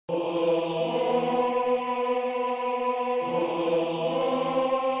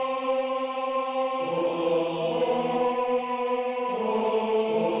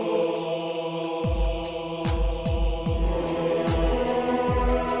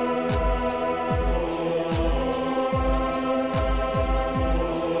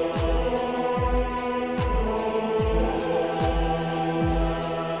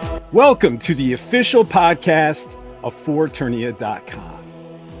Welcome to the official podcast of FOR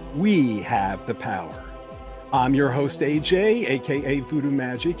ETERNIA.com. We have the power. I'm your host, AJ, aka Voodoo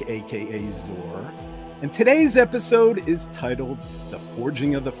Magic, aka Zor. And today's episode is titled The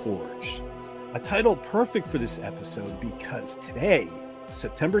Forging of the Forge. A title perfect for this episode because today,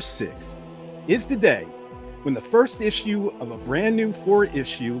 September 6th, is the day when the first issue of a brand new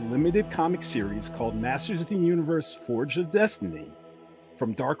 4-issue limited comic series called Masters of the Universe Forge of Destiny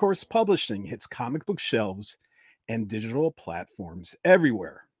from Dark Horse Publishing hits comic book shelves and digital platforms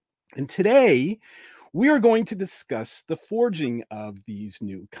everywhere. And today, we are going to discuss the forging of these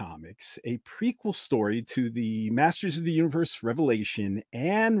new comics, a prequel story to the Masters of the Universe Revelation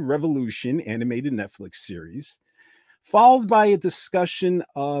and Revolution animated Netflix series, followed by a discussion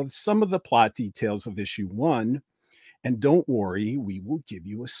of some of the plot details of issue 1. And don't worry, we will give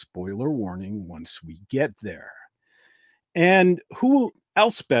you a spoiler warning once we get there. And who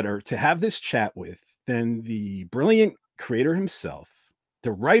else better to have this chat with than the brilliant creator himself,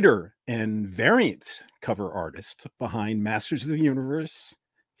 the writer and variant cover artist behind Masters of the Universe,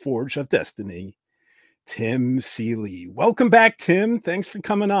 Forge of Destiny, Tim Seeley. Welcome back, Tim. Thanks for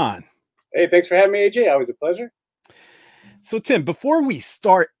coming on. Hey, thanks for having me, AJ. Always a pleasure. So, Tim, before we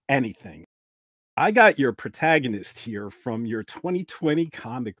start anything, I got your protagonist here from your 2020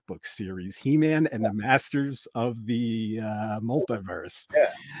 comic book series, He-Man and the Masters of the Multiverse.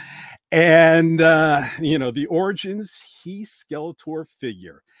 Yeah. And, the origins, he Skeletor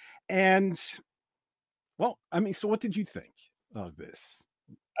figure. And, well, so what did you think of this?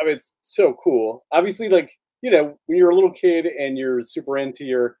 I mean, it's so cool. Obviously, when you're a little kid and you're super into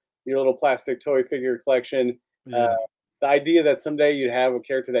your little plastic toy figure collection, Yeah. The idea that someday you'd have a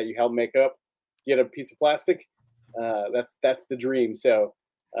character that you help make up, get a piece of plastic, that's the dream. So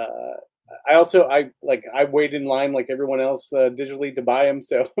I waited in line like everyone else digitally to buy them.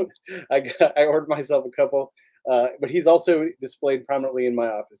 So I ordered myself a couple, but he's also displayed prominently in my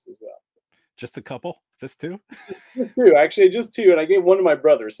office as well. Just a couple? Just two? Just two, actually, just two. And I gave one to my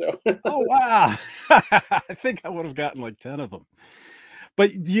brother. So. Oh, wow. I think I would have gotten like 10 of them.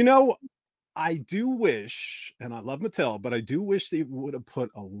 But, I do wish, and I love Mattel, but I do wish they would have put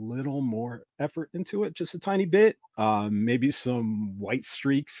a little more effort into it, just a tiny bit. Maybe some white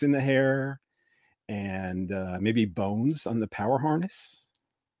streaks in the hair and maybe bones on the power harness.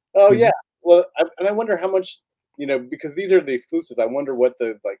 Oh, yeah. Well, I wonder how much, because these are the exclusives. I wonder what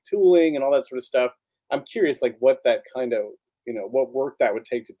the tooling and all that sort of stuff. I'm curious, what that kind of, what work that would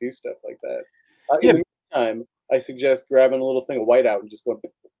take to do stuff like that. In the meantime, I suggest grabbing a little thing of whiteout and just going,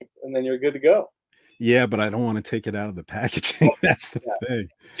 and then you're good to go. Yeah, but I don't want to take it out of the packaging. That's the thing.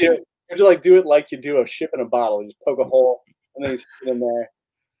 You do it like you do a ship in a bottle. You just poke a hole and then you stick it in there,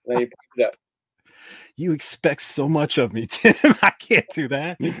 and then you pick it up. You expect so much of me, Tim. I can't do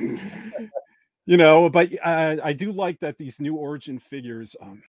that. But I do like that these new origin figures.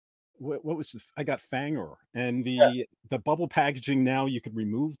 What was this? I got Fangor, and the bubble packaging. Now you can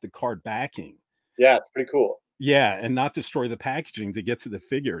remove the card backing. Yeah, it's pretty cool. Yeah, and not destroy the packaging to get to the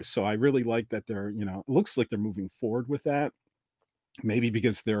figures. So I really like that they're, it looks like they're moving forward with that. Maybe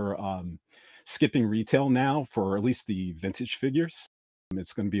because they're skipping retail now for at least the vintage figures.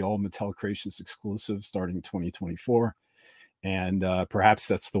 It's going to be all Mattel Creations exclusive starting 2024. And perhaps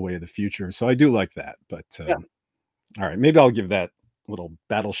that's the way of the future. So I do like that. But all right, maybe I'll give that little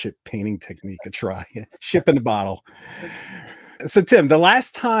battleship painting technique a try. Ship in a bottle. So, Tim, the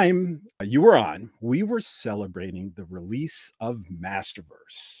last time you were on, we were celebrating the release of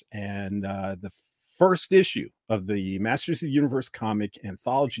Masterverse and the first issue of the Masters of the Universe comic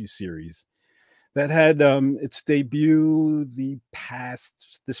anthology series that had its debut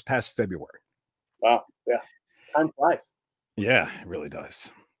this past February. Wow. Yeah. Time flies. Yeah, it really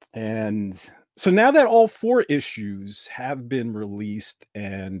does. And so now that all 4 issues have been released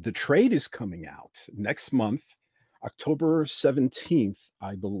and the trade is coming out next month, October 17th,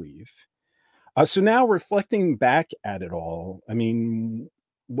 I believe. So now reflecting back at it all,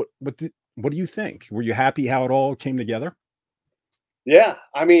 what do you think? Were you happy how it all came together? Yeah,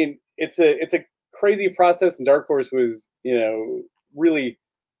 it's a crazy process, and Dark Horse was, really,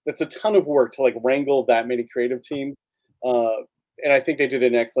 it's a ton of work to wrangle that many creative teams, and I think they did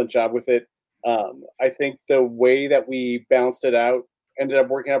an excellent job with it. I think the way that we balanced it out ended up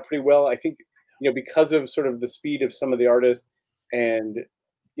working out pretty well. I think because of sort of the speed of some of the artists and,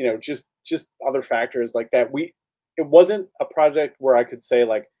 just other factors like that, it wasn't a project where I could say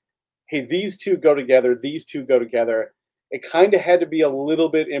hey, these two go together. It kind of had to be a little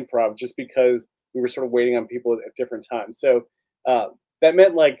bit improv just because we were sort of waiting on people at different times. So that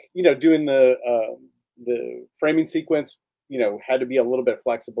meant doing the framing sequence, had to be a little bit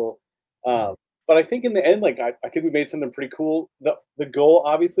flexible. But I think in the end, like I think we made something pretty cool. The goal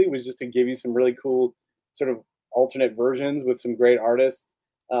obviously was just to give you some really cool sort of alternate versions with some great artists,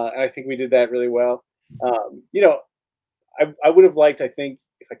 and I think we did that really well. You know, I would have liked, I think,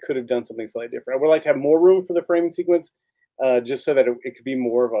 if I could have done something slightly different. I would like to have more room for the framing sequence, just so that it could be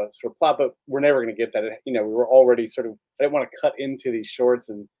more of a sort of plot. But we're never going to get that. We were already sort of. I didn't want to cut into these shorts,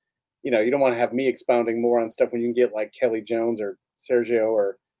 and you don't want to have me expounding more on stuff when you can get like Kelly Jones or Sergio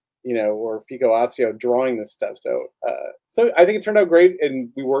or or Fico Asio drawing this stuff. So I think it turned out great, and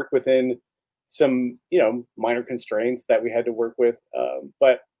we worked within some minor constraints that we had to work with.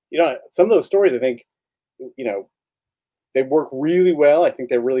 But some of those stories, I think, they work really well. I think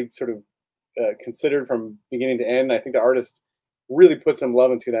they're really sort of considered from beginning to end. I think the artist really put some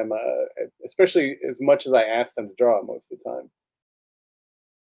love into them, especially as much as I asked them to draw most of the time.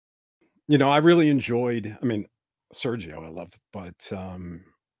 I really enjoyed, I mean, Sergio, I loved, but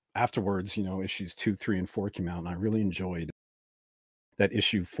afterwards, issues 2, 3, and 4 came out, and I really enjoyed that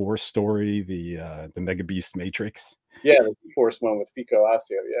issue 4 story, the Mega Beast Matrix. Yeah, the Force one with Fico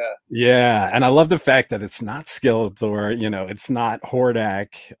Asio, yeah. Yeah, and I love the fact that it's not Skeletor, it's not Hordak,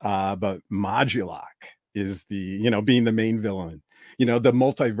 but Modulok is being the main villain. The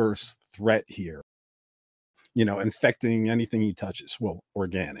multiverse threat here. Infecting anything he touches. Well,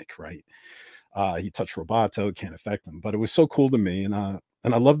 organic, right? He touched Roboto, can't affect him. But it was so cool to me, and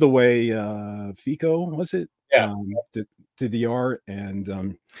I love the way Fico, was it? Yeah. Did the art.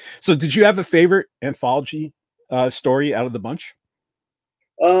 And so did you have a favorite anthology story out of the bunch?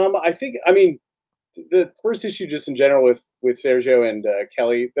 I think, I mean, the first issue just in general with Sergio and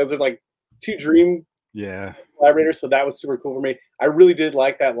Kelly, those are like 2 dream collaborators, so that was super cool for me. I really did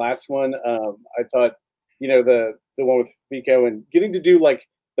like that last one. I thought, the one with Fico and getting to do like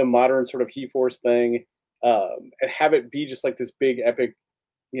the modern sort of He-Force thing, and have it be just like this big epic,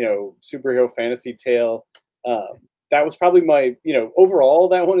 superhero fantasy tale. That was probably my, overall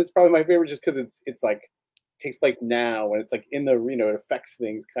that one is probably my favorite, just because it's like takes place now, and it's like in the it affects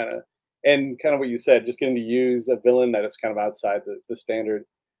things kind of, and kind of what you said, just getting to use a villain that is kind of outside the standard,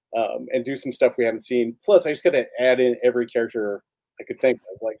 and do some stuff we haven't seen. Plus, I just got to add in every character I could think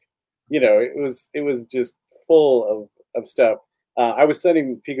of, like it was just full of stuff. I was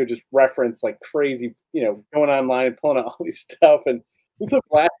sending Pico just reference like crazy, going online and pulling out all these stuff, and we put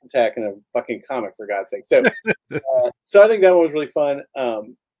Blast Attack in a fucking comic, for God's sake. So, so I think that one was really fun.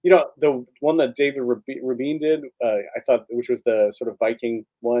 The one that David Rabin did, I thought, which was the sort of Viking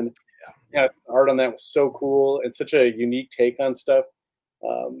one. Yeah, art on that was so cool and such a unique take on stuff.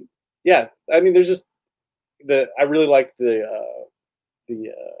 Yeah, I mean, there's just I really liked the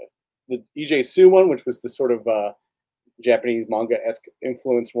EJ Sue one, which was the sort of Japanese manga-esque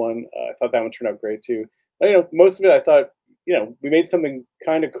influenced one. I thought that one turned out great too. But, most of it, I thought, we made something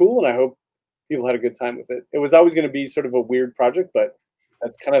kind of cool, and I hope people had a good time with it. It was always going to be sort of a weird project, but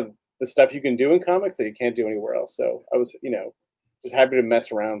that's kind of the stuff you can do in comics that you can't do anywhere else. So I was, just happy to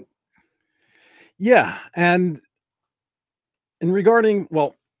mess around. Yeah, and regarding,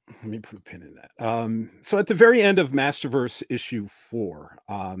 well, let me put a pin in that. So at the very end of Masterverse issue 4,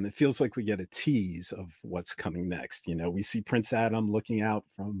 it feels like we get a tease of what's coming next. We see Prince Adam looking out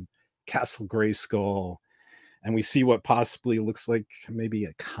from Castle Grayskull, and we see what possibly looks like maybe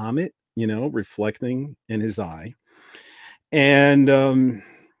a comet, reflecting in his eye. And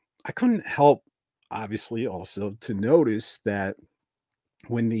I couldn't help, obviously, also to notice that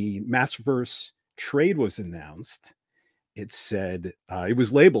when the Masterverse trade was announced, it said it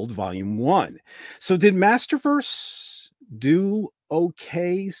was labeled Volume 1. So did Masterverse do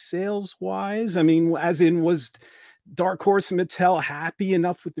okay sales-wise? I mean, as in, was Dark Horse and Mattel happy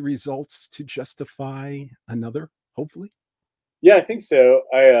enough with the results to justify another, hopefully? Yeah, I think so.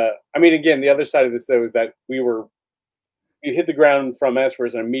 I mean, again, the other side of this, though, is that we hit the ground from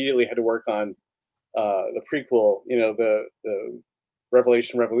Masterverse and immediately had to work on the prequel, the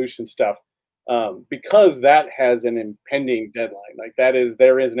Revolution stuff. Because that has an impending deadline. Like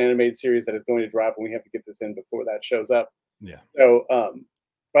there is an animated series that is going to drop, and we have to get this in before that shows up. Yeah. So,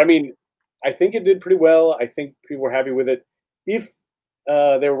 but I mean, I think it did pretty well. I think people were happy with it. If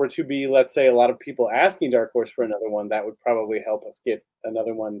there were to be, let's say, a lot of people asking Dark Horse for another one, that would probably help us get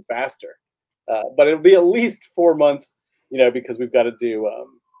another one faster. But it'll be at least 4 months, because we've got to do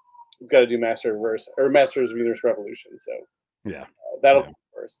Masterverse or Masters of Universe Revolution. So yeah, that'll be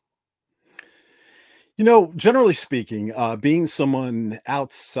first. Generally speaking, being someone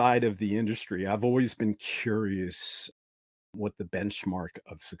outside of the industry, I've always been curious what the benchmark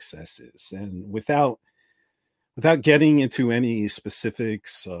of success is. And without getting into any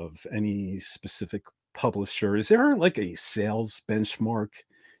specifics of any specific publisher, is there like a sales benchmark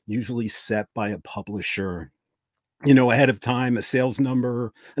usually set by a publisher, ahead of time, a sales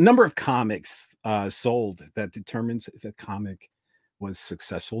number, a number of comics sold that determines if a comic was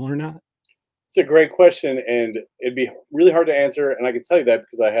successful or not? It's a great question, and it'd be really hard to answer. And I can tell you that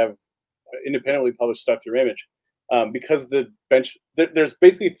because I have independently published stuff through Image. Because there's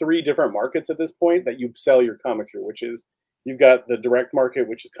basically three different markets at this point that you sell your comic through, which is you've got the direct market,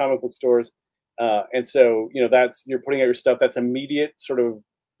 which is comic book stores, and so that's you're putting out your stuff. That's immediate sort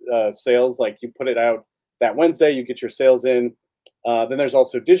of sales, like you put it out that Wednesday, you get your sales in. Then there's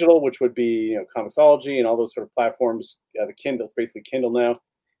also digital, which would be Comixology and all those sort of platforms. The Kindle, it's basically Kindle now.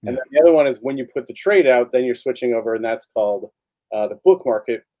 And then the other one is when you put the trade out, then you're switching over, and that's called the book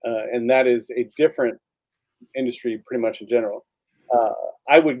market, and that is a different industry pretty much in general.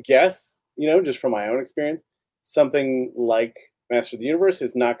 I would guess, just from my own experience, something like Master of the Universe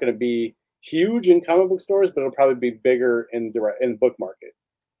is not going to be huge in comic book stores, but it'll probably be bigger in the book market.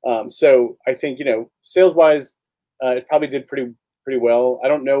 So I think sales wise, it probably did pretty well. I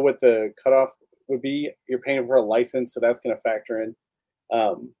don't know what the cutoff would be. You're paying for a license, so that's going to factor in.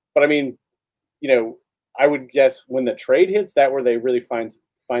 But I mean, I would guess when the trade hits, that where they really find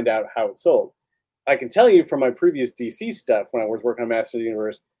out how it's sold. I can tell you from my previous DC stuff when I was working on Master of the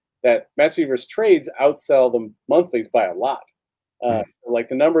Universe that Master of the Universe trades outsell the monthlies by a lot. Like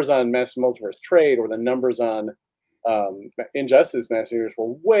the numbers on Master Multiverse trade or the numbers on Injustice Master of the Universe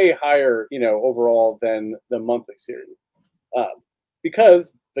were way higher, overall than the monthly series.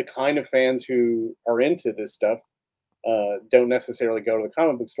 Because the kind of fans who are into this stuff don't necessarily go to the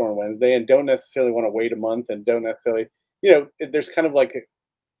comic book store on Wednesday and don't necessarily want to wait a month and don't necessarily, there's kind of like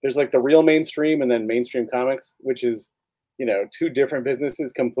there's like the real mainstream and then mainstream comics, which is, two different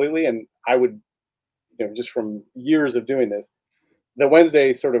businesses completely. And I would, just from years of doing this, the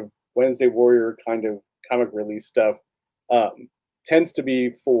Wednesday Warrior kind of comic release stuff tends to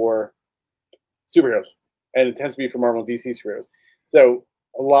be for superheroes, and it tends to be for Marvel and DC superheroes. So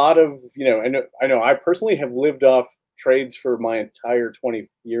a lot of, I know I personally have lived off trades for my entire 20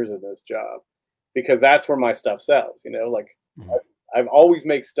 years of this job because that's where my stuff sells, I've always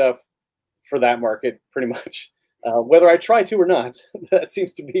make stuff for that market pretty much, whether I try to or not. That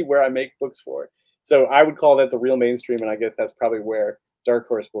seems to be where I make books for. So I would call that the real mainstream, and I guess that's probably where Dark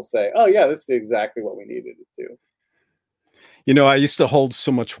Horse will say, "Oh yeah, this is exactly what we needed it to." I used to hold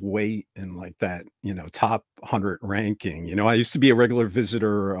so much weight in like that, top 100 ranking. I used to be a regular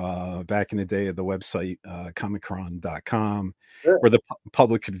visitor back in the day of the website, comichron.com, Sure. where the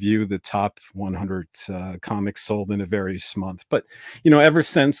public could view the top 100 comics sold in a various month. But, ever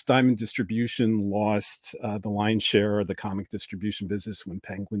since Diamond Distribution lost the lion's share of the comic distribution business when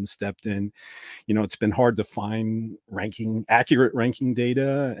Penguin stepped in, it's been hard to find accurate ranking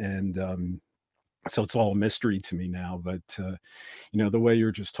data. And, so it's all a mystery to me now, but the way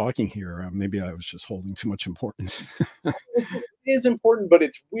you're just talking here, maybe I was just holding too much importance. It is important, but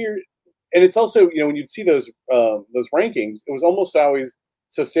it's weird, and it's also when you'd see those rankings, it was almost always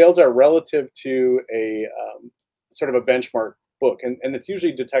so sales are relative to a sort of a benchmark book, and it's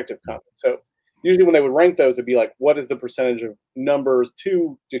usually Detective Comics. So usually when they would rank those, it'd be like, what is the percentage of numbers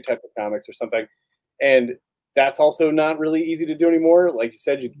to Detective Comics or something, and that's also not really easy to do anymore. Like you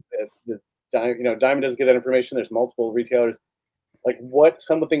said, Diamond doesn't get that information. There's multiple retailers. Like what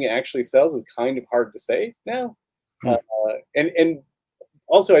something actually sells is kind of hard to say now. And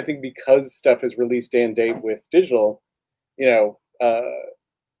also I think because stuff is released day and date with digital, it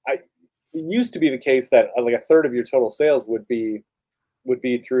used to be the case that like a third of your total sales would be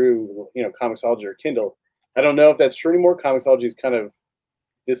through Comixology or Kindle. I don't know if that's true anymore. Comixology is kind of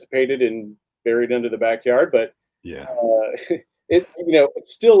dissipated and buried under the backyard, but yeah.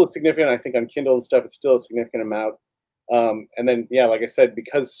 It's still a significant. I think on Kindle and stuff, it's still a significant amount. And then, like I said,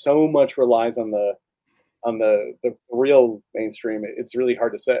 because so much relies on the real mainstream, it's really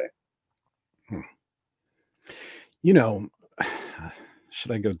hard to say.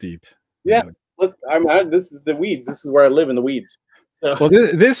 Should I go deep? Yeah, let's. This is the weeds. This is where I live, in the weeds. So. Well,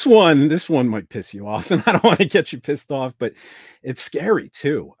 this one might piss you off, and I don't want to get you pissed off, but it's scary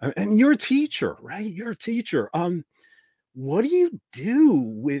too. And you're a teacher, right? You're a teacher. What do you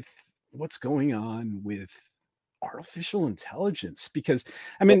do with what's going on with artificial intelligence? Because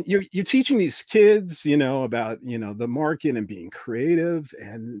I mean, you're teaching these kids, about the market and being creative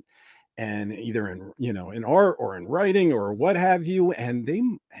and either in art or in writing or what have you, and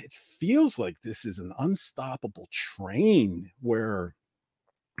it feels like this is an unstoppable train where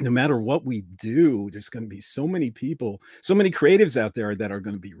no matter what we do, there's going to be so many people, so many creatives out there that are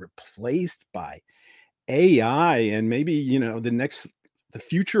going to be replaced by AI, and maybe the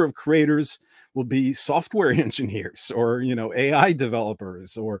future of creators will be software engineers or, AI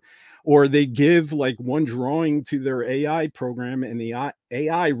developers, or they give like one drawing to their AI program and the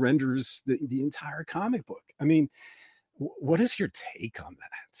AI renders the entire comic book. I mean, what is your take on that?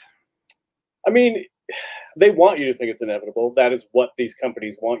 I mean, they want you to think it's inevitable. That is what these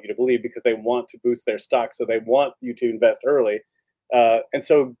companies want you to believe because they want to boost their stock. So they want you to invest early. And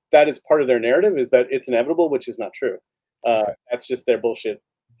so that is part of their narrative, is that it's inevitable, which is not true. Okay. That's just their bullshit.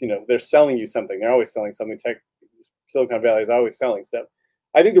 They're selling you something. They're always selling something. Silicon Valley is always selling stuff.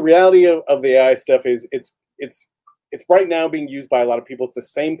 I think the reality of the AI stuff is it's right now being used by a lot of people. It's the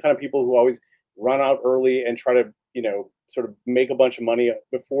same kind of people who always run out early and try to, sort of make a bunch of money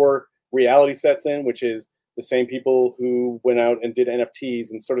before reality sets in, which is the same people who went out and did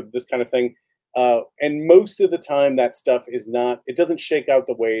NFTs and sort of this kind of thing. And most of the time that stuff it doesn't shake out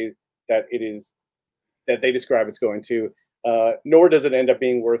the way that they describe it's going to, nor does it end up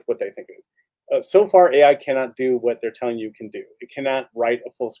being worth what they think it is. So far, AI cannot do what they're telling you it can do. It cannot write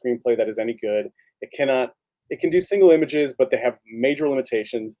a full screenplay that is any good. It can do single images, but they have major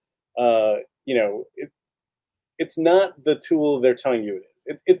limitations. It's not the tool they're telling you it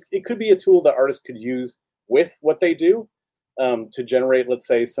is. It could be a tool that artists could use with what they do to generate, let's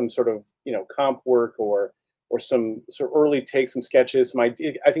say, some sort of comp work or some sort of early takes, some sketches, some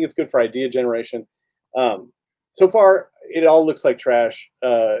idea. I think it's good for idea generation. So far, it all looks like trash.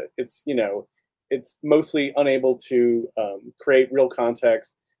 It's mostly unable to create real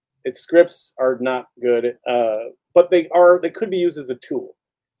context. Its scripts are not good, but they could be used as a tool.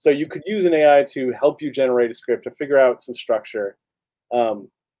 So you could use an AI to help you generate a script, to figure out some structure.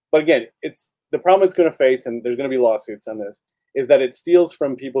 But again, it's the problem it's going to face, and there's going to be lawsuits on this, is that it steals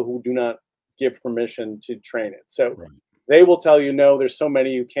from people who do not give permission to train it. So they will tell you, no, there's so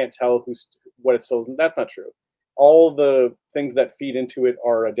many you can't tell what it steals. And that's not true. All the things that feed into it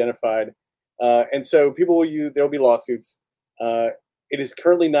are identified. And so there'll be lawsuits. It is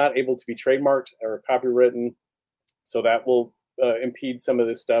currently not able to be trademarked or copywritten. So that will impede some of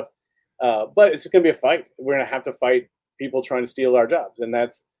this stuff. But it's just going to be a fight. We're going to have to fight people trying to steal our jobs. And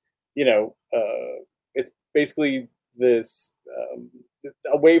that's, it's basically this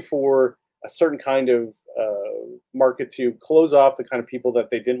a way for a certain kind of market to close off the kind of people that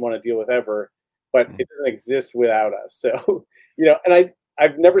they didn't want to deal with ever, but it doesn't exist without us. So, and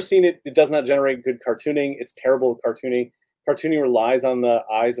I've never seen it. It does not generate good cartooning. It's terrible cartooning. Cartooning relies on the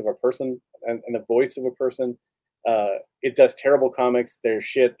eyes of a person and the voice of a person. It does terrible comics. They're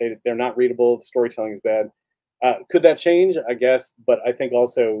shit. They're not readable. The storytelling is bad. Could that change? I guess. But I think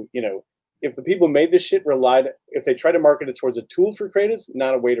also, if the people who made this shit if they try to market it towards a tool for creatives,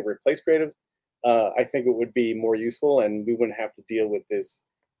 not a way to replace creatives, I think it would be more useful, and we wouldn't have to deal with this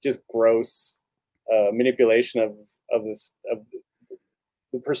just gross manipulation of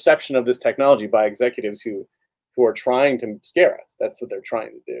the perception of this technology by executives who are trying to scare us. That's what they're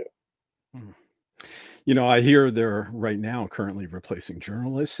trying to do. I hear they're right now currently replacing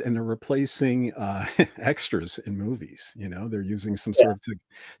journalists, and they're replacing extras in movies. They're using some sort of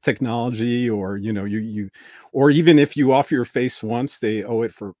technology, or or even if you offer your face once, they owe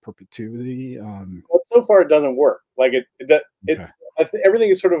it for perpetuity. Well, so far it doesn't work. Like everything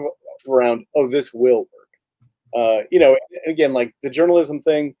is sort of around, oh, this will work. And again, like the journalism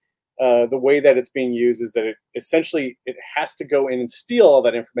thing, the way that it's being used is that it has to go in and steal all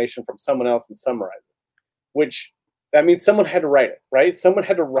that information from someone else and summarize it. Which that means someone had to write it, right? Someone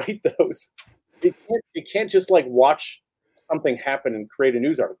had to write those. You can't just like watch something happen and create a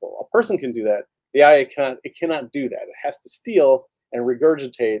news article. A person can do that. The AI cannot do that. It has to steal and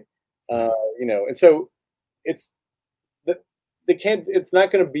regurgitate, And so it's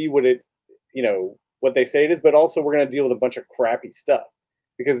not going to be what they say it is. But also we're going to deal with a bunch of crappy stuff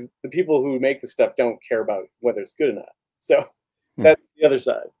because the people who make the stuff don't care about whether it's good or not. So that's the other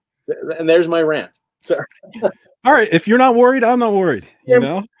side. And there's my rant. Sorry. All right. If you're not worried, I'm not worried. I'm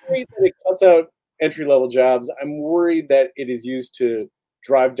worried that it cuts out entry-level jobs. I'm worried that it is used to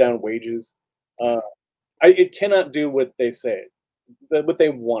drive down wages. It cannot do what they say, what they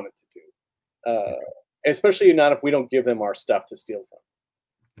want it to do. Especially not if we don't give them our stuff to steal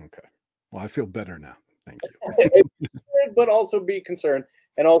from. Okay. Well, I feel better now. Thank you. But also be concerned.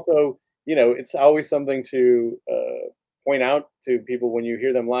 And also, it's always something to point out to people when you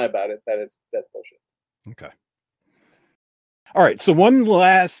hear them lie about it, that's bullshit. Okay. All right. So one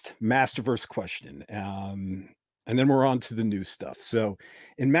last Masterverse question. And then we're on to the new stuff. So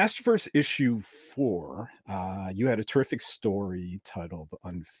in Masterverse issue 4, you had a terrific story titled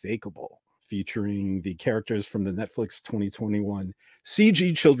Unfakeable, featuring the characters from the Netflix 2021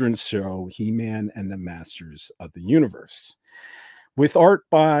 CG children's show, He-Man and the Masters of the Universe. with art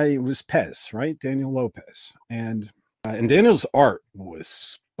by, it was Pez, right? Daniel Lopez. And Daniel's art was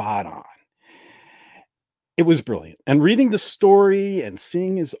spot on. It was brilliant. And reading the story and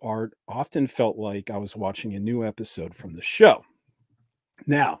seeing his art often felt like I was watching a new episode from the show.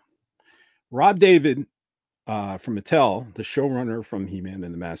 Now, Rob David from Mattel, the showrunner from He-Man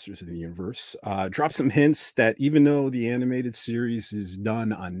and the Masters of the Universe, dropped some hints that even though the animated series is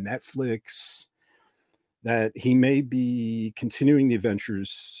done on Netflix, that he may be continuing the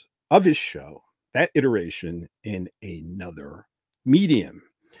adventures of his show, that iteration, in another medium.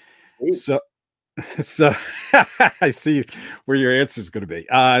 Ooh. So I see where your answer is going to be.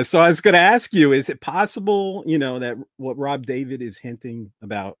 So I was going to ask you, is it possible, that what Rob David is hinting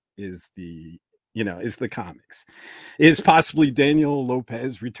about is the comics? Is possibly Daniel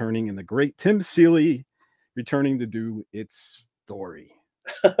Lopez returning and the great Tim Seeley returning to do its story?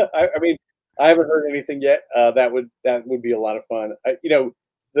 I mean, I haven't heard anything yet. That would be a lot of fun.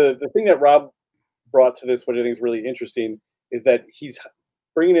 The thing that Rob brought to this, what I think is really interesting, is that he's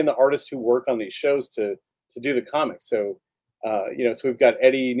bringing in the artists who work on these shows to do the comics. So, so we've got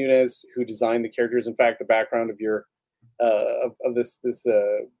Eddie Nunez, who designed the characters. In fact, the background of your of this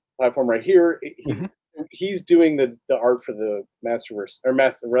platform right here, he's doing the art for the Masterverse or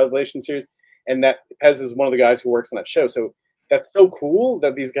Master Revelation series, and that Pez is one of the guys who works on that show. So that's so cool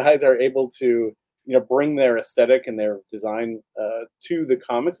that these guys are able to bring their aesthetic and their design to the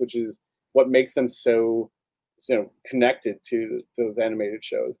comics, which is what makes them so connected to those animated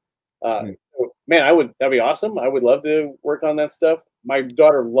shows. So, man, that'd be awesome. I would love to work on that stuff. My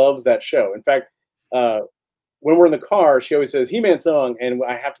daughter loves that show. In fact, when we're in the car, she always says He-Man song, and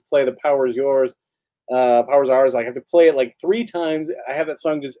I have to play the Power is Yours, Power is Ours. I have to play it like 3 times. I have that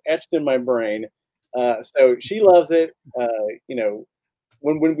song just etched in my brain. So she loves it.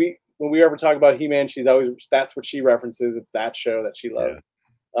 When we ever talk about He-Man, that's what she references. It's that show that she loves.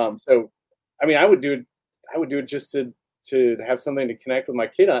 Yeah. So, I mean, I would do it just to have something to connect with my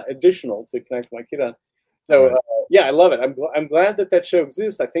kid on, additional to connect with my kid on. So yeah, I love it. I'm glad that show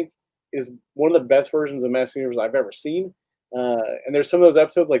exists. I think is one of the best versions of Master Universe I've ever seen. And there's some of those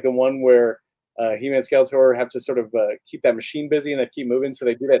episodes, like the one where He-Man and Skeletor have to sort of keep that machine busy and they keep moving, so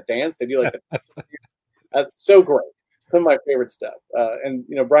they do that dance. They do like that's so great. Some of my favorite stuff. And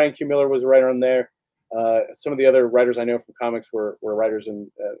Brian Q. Miller was a writer on there. Some of the other writers I know from comics were writers,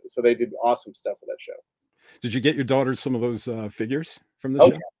 and so they did awesome stuff with that show. Did you get your daughter some of those figures from the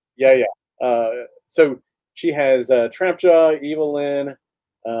show? Yeah. So she has Trampjaw, Evelyn,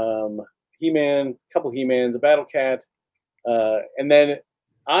 He-Man, a couple He-Mans, a Battle Cat, and then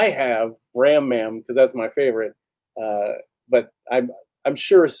I have Ram Man because that's my favorite. But I'm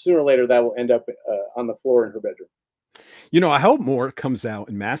sure sooner or later that will end up on the floor in her bedroom. I hope more comes out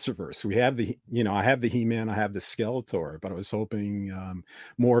in Masterverse. We have I have the He-Man, I have the Skeletor, but I was hoping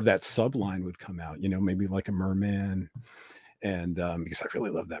more of that subline would come out, maybe like a Merman. And because I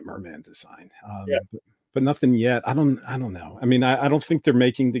really love that Merman design. But nothing yet. I don't know. I mean, I don't think they're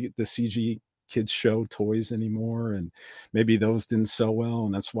making the CG kids show toys anymore, and maybe those didn't sell well,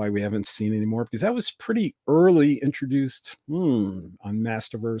 and that's why we haven't seen any more, because that was pretty early introduced on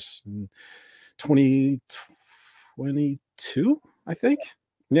Masterverse in 2022, I think.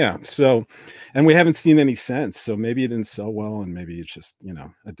 Yeah. So, and we haven't seen any since. So maybe it didn't sell well, and maybe it's just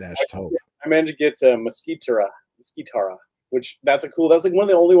a dashed hope. I managed to get Mosquitara, which that's like one of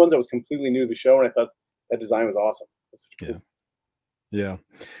the only ones that was completely new to the show, and I thought that design was awesome. Cool. Yeah.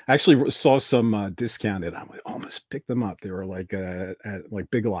 I actually saw some discounted. I almost picked them up. They were like at like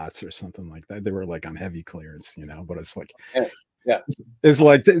Big Lots or something like that. They were like on heavy clearance, but it's like, it's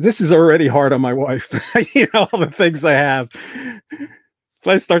like, this is already hard on my wife. All the things I have. If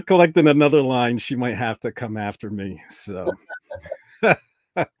I start collecting another line, she might have to come after me. So,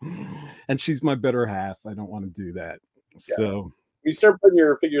 and she's my better half. I don't want to do that. Yeah. So you start putting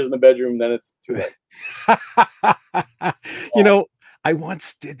your figures in the bedroom, then it's too late. I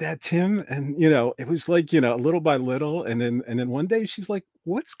once did that, Tim, and it was like little by little, and then one day she's like,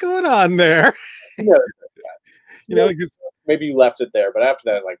 "What's going on there?" Because maybe you left it there, but after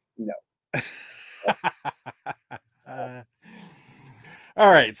that, like, no.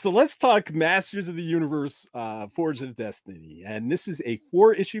 All right, so let's talk Masters of the Universe, Forge of Destiny, and this is a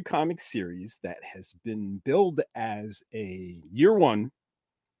 4-issue comic series that has been billed as a year 1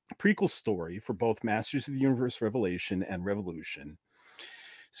 prequel story for both Masters of the Universe Revelation and Revolution.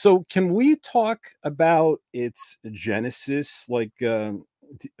 So can we talk about its genesis? Like, can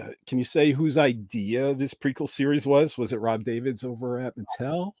you say whose idea this prequel series was? Was it Rob David's over at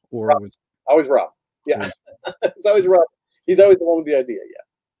Mattel, or Rob. was always Rob? Yeah, it's always Rob. He's always the one with the idea.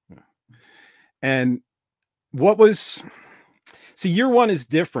 Yeah. And what was See, year one is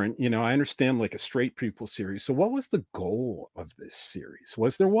different. I understand like a straight prequel series. So what was the goal of this series?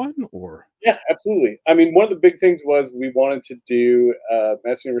 Was there one or? Yeah, absolutely. I mean, one of the big things was we wanted to do a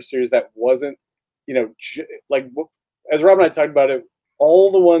Master Universe series that wasn't, like as Rob and I talked about it,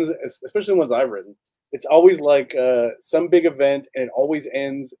 all the ones, especially the ones I've written, it's always like some big event, and it always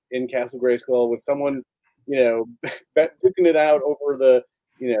ends in Castle Grayskull with someone, duking it out over the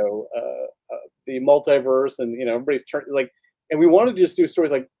multiverse, and everybody's like, and we wanted to just do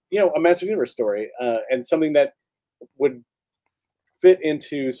stories like a Master Universe story, and something that would fit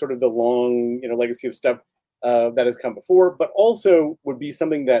into sort of the long legacy of stuff that has come before, but also would be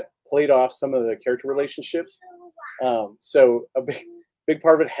something that played off some of the character relationships. So a big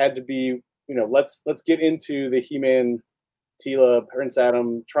part of it had to be let's get into the He-Man, Teela, Prince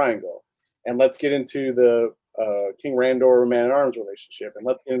Adam triangle, and let's get into the King Randor Man at Arms relationship, and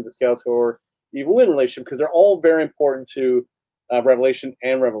let's get into the Skeletor Evil Lyn relationship, because they're all very important to Revelation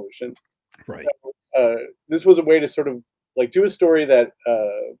and Revolution. Right. So, this was a way to sort of like do a story that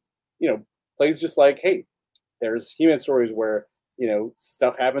plays just like, hey, there's He-Man stories where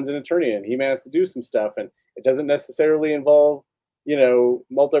stuff happens in Eternia and He-Man has to do some stuff, and it doesn't necessarily involve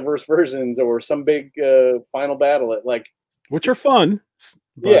multiverse versions or some big final battle at like, which are fun.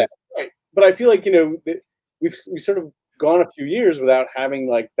 Yeah, right. But I feel like we've sort of gone a few years without having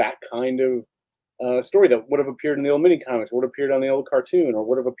like that kind of story that would have appeared in the old mini comics, would have appeared on the old cartoon, or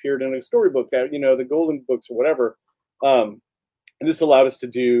would have appeared in a storybook that the Golden Books or whatever. And this allowed us to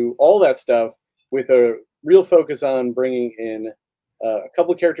do all that stuff with a real focus on bringing in a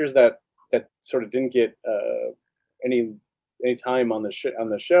couple of characters that sort of didn't get any time on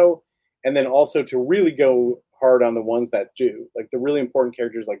the show, and then also to really go hard on the ones that do, like the really important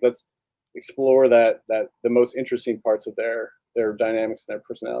characters. Like, let's explore that the most interesting parts of their dynamics and their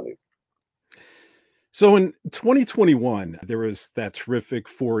personalities. So in 2021, there was that terrific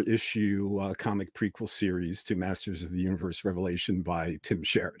 4-issue comic prequel series to Masters of the Universe Revelation by Tim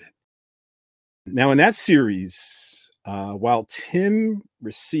Sheridan. Now, in that series, while Tim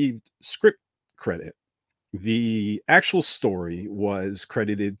received script credit, the actual story was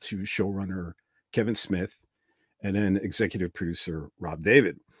credited to showrunner Kevin Smith and then executive producer Rob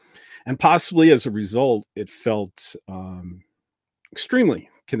David. And possibly as a result, it felt extremely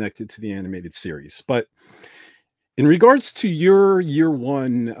connected to the animated series. But in regards to your year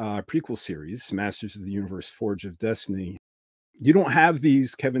one prequel series, Masters of the Universe Forge of Destiny, you don't have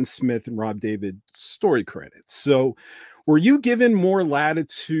these Kevin Smith and Rob David story credits. So were you given more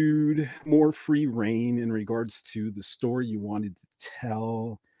latitude, more free reign in regards to the story you wanted to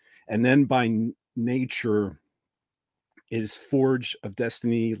tell? And then by nature, is Forge of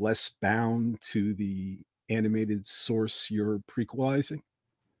Destiny less bound to the animated source you're prequelizing?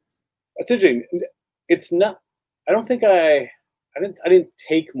 That's interesting. It's not. I don't think I didn't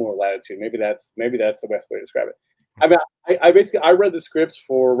take more latitude. Maybe that's the best way to describe it. I mean, I basically read the scripts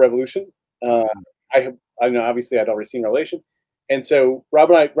for Revolution. I know obviously I'd already seen Revelation, and so Rob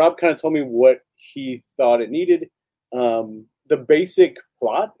kind of told me what he thought it needed. The basic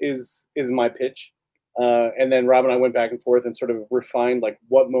plot is my pitch, and then Rob and I went back and forth and sort of refined like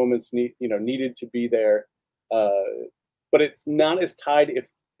what moments needed to be there. But it's not as tied, if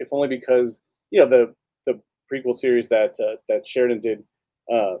only because the prequel series that Sheridan did,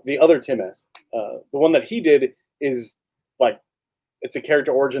 the other Tim S, the one that he did is like, it's a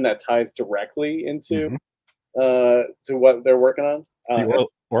character origin that ties directly into to what they're working on. The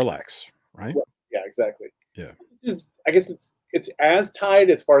Orlax, right? Yeah, exactly. Yeah. I guess it's as tied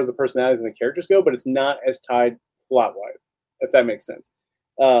as far as the personalities and the characters go, but it's not as tied plot wise, if that makes sense.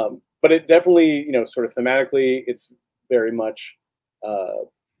 But it definitely, sort of thematically, it's very much tied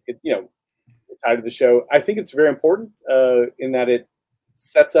to the show. I think it's very important in that it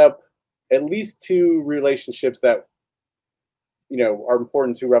sets up at least two relationships that are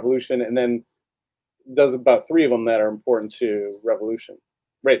important to Revolution, and then does about three of them that are important to Revolution.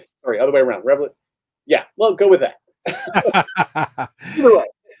 Right? Sorry, other way around. Yeah, well, go with that. You're right.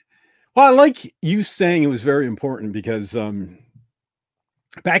 Well, I like you saying it was very important because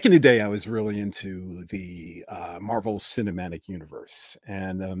back in the day, I was really into the Marvel Cinematic Universe,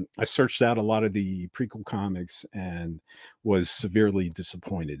 and I searched out a lot of the prequel comics and was severely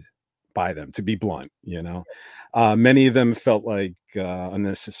disappointed by them, to be blunt. Many of them felt like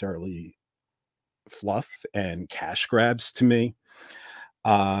unnecessarily fluff and cash grabs to me,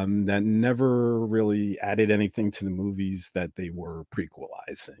 that never really added anything to the movies that they were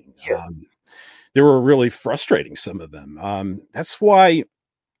prequelizing. Sure. They were really frustrating, some of them. That's why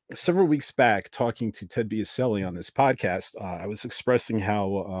several weeks back, talking to Ted Biaselli on this podcast, I was expressing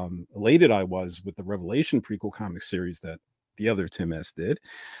how elated I was with the Revelation prequel comic series that the other Tim S did,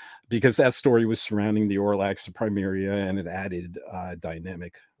 because that story was surrounding the Orlax of Primaria, and it added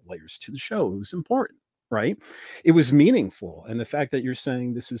dynamic layers to the show. It was important, right? It was meaningful. And the fact that you're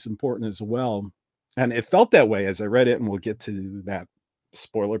saying this is important as well, and it felt that way as I read it, and we'll get to that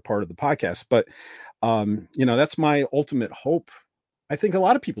spoiler part of the podcast. But, that's my ultimate hope. I think a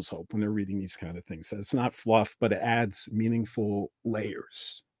lot of people's hope when they're reading these kind of things, that it's not fluff, but it adds meaningful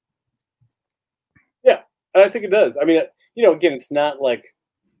layers. Yeah, and I think it does. I mean, again, it's not like,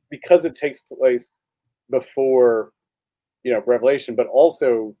 because it takes place before, Revelation, but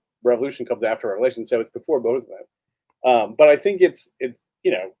also Revolution comes after Revelation, so it's before both of them. But I think it's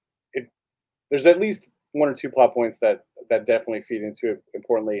there's at least one or two plot points that definitely feed into it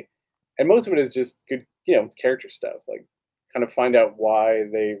importantly, and most of it is just good, it's character stuff, like kind of find out why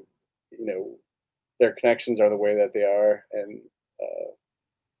they, their connections are the way that they are, and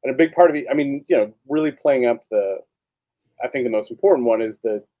a big part of it, I mean, really playing up I think the most important one is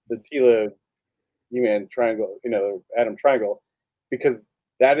the Tila He-Man triangle, Adam triangle, because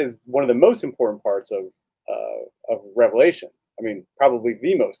that is one of the most important parts of Revelation. I mean, probably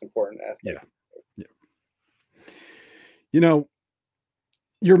the most important aspect. Yeah.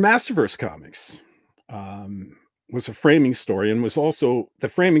 Your Masterverse Comics was a framing story, and the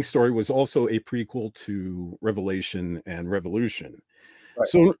framing story was also a prequel to Revelation and Revolution. Right.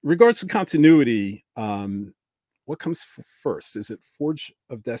 So in regards to continuity, what comes first? Is it Forge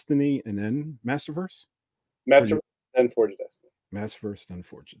of Destiny and then Masterverse? Masterverse and Forge of Destiny. Masterverse and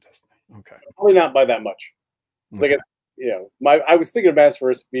Forge of Destiny. Okay. Probably not by that much. Okay. Like, I was thinking of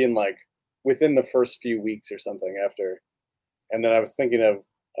Masterverse being like within the first few weeks or something after, and then I was thinking of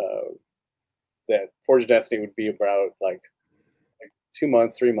that Forge of Destiny would be about like 2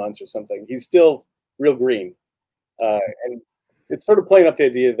 months, 3 months or something. He's still real green, and it's sort of playing up the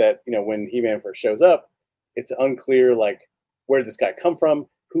idea that when He-Man first shows up, it's unclear, like, where did this guy come from?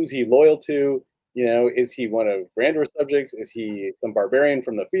 Who's he loyal to? Is he one of Randor's subjects? Is he some barbarian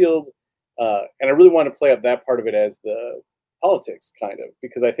from the field? And I really want to play up that part of it as the politics, kind of,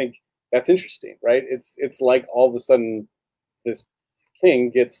 because I think that's interesting, right? It's like all of a sudden this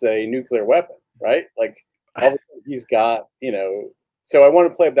king gets a nuclear weapon, right? Like, all of a sudden he's got, so I want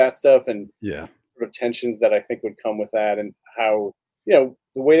to play up that stuff and sort of tensions that I think would come with that, and how,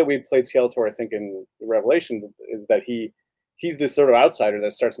 the way that we played Skeletor, I think, in the Revelation is that he's this sort of outsider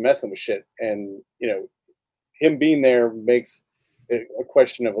that starts messing with shit, and him being there makes it a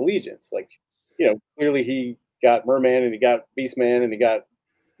question of allegiance. Like, clearly he got Merman and he got Beastman and he got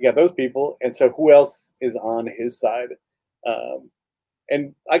those people, and so who else is on his side?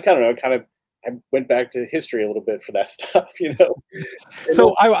 And I I went back to history a little bit for that stuff,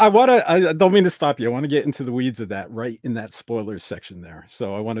 So I don't mean to stop you. I want to get into the weeds of that right in that spoilers section there.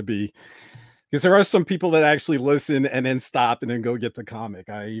 So I want to because there are some people that actually listen and then stop and then go get the comic.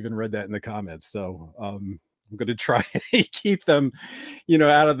 I even read that in the comments. So I'm going to try and keep them,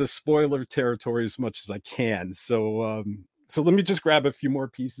 out of the spoiler territory as much as I can. So let me just grab a few more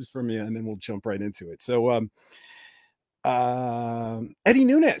pieces from you and then we'll jump right into it. So Eddie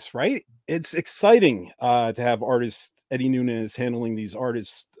Nunez, right? It's exciting to have artist Eddie Nunez handling these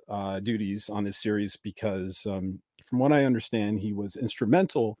artist duties on this series, because from what I understand, he was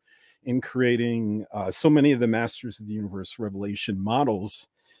instrumental in creating so many of the Masters of the Universe Revelation models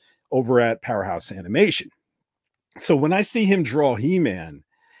over at Powerhouse Animation. So when I see him draw He-Man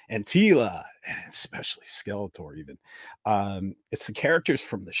and Tila, especially Skeletor, even, it's the characters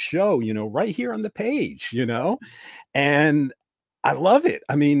from the show, right here on the page, and I love it.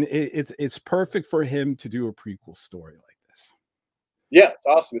 I mean, it's perfect for him to do a prequel story like this. Yeah, it's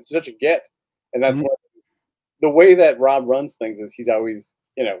awesome. It's such a get, and that's what the way that Rob runs things is. He's always,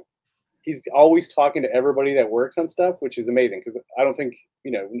 he's always talking to everybody that works on stuff, which is amazing, because I don't think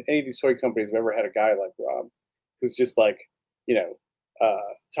any of these toy companies have ever had a guy like Rob who's just like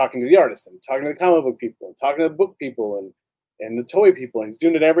talking to the artists and talking to the comic book people and talking to the book people and the toy people, and he's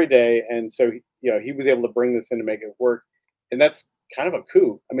doing it every day. And so he was able to bring this in to make it work, and that's kind of a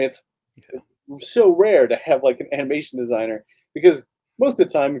coup. I mean, it's so rare to have like an animation designer, because most of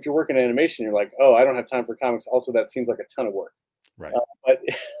the time if you're working in animation, you're like, oh, I don't have time for comics. Also, that seems like a ton of work. Right. But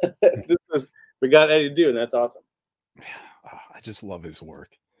we got Eddie to do, and that's awesome. I just love his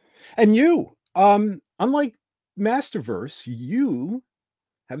work. And you, unlike Masterverse, you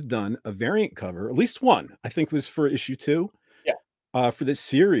have done a variant cover, at least one, I think was for issue 2. Yeah. For this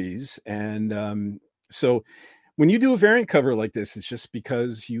series. And so when you do a variant cover like this, it's just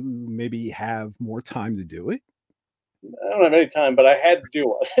because you maybe have more time to do it? I don't have any time, but I had to do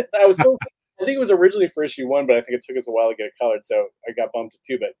one. I think it was originally for issue 1, but I think it took us a while to get it colored, so I got bumped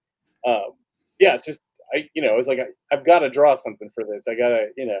to 2. But yeah, it's just I was like, I've got to draw something for this. I gotta,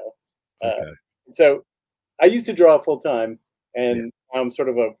 Okay. so I used to draw full time, Yeah. and I'm sort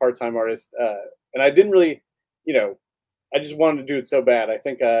of a part time artist. And I didn't really, you know, I just wanted to do it so bad. I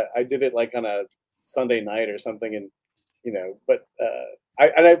think I did it like on a Sunday night or something, and but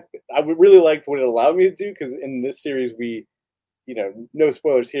I really liked what it allowed me to do, because in this series we, no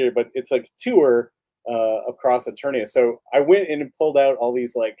spoilers here, but it's like a tour across Eternia. So I went in and pulled out all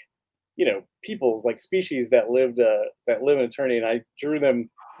these like, peoples, like species that live in Eternia, and I drew them.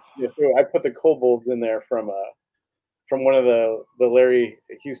 So I put the kobolds in there from one of the Larry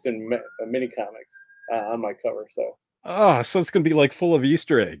Houston mini comics on my cover. So Oh, so it's gonna be like full of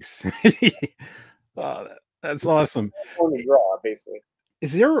Easter eggs. Oh, that's awesome. fun to draw, basically.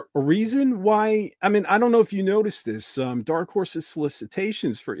 Is there a reason why? I mean, I don't know if you noticed this. Dark Horse's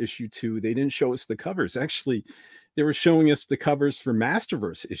solicitations for issue 2, they didn't show us the covers. Actually, they were showing us the covers for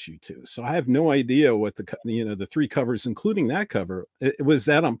Masterverse issue 2. So I have no idea what the 3 covers, including that cover. Was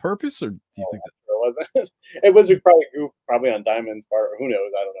that on purpose, or do you think that? It wasn't. It was probably goof, probably on Diamond's part, or who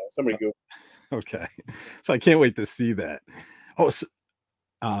knows? I don't know. Somebody goofed. Okay, so I can't wait to see that. Oh, so,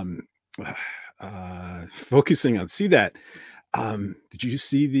 focusing on see that. Did you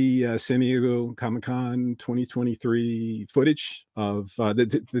see the San Diego Comic-Con 2023 footage of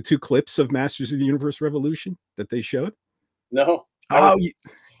the 2 clips of Masters of the Universe Revolution that they showed? No, Oh,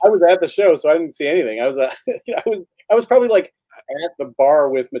 I was at the show, so I didn't see anything. I was I was probably like at the bar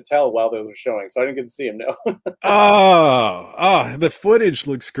with Mattel while they were showing, so I didn't get to see him. No. The footage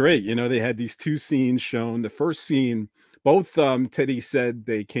looks great. They had these 2 scenes shown. The first scene, both Teddy said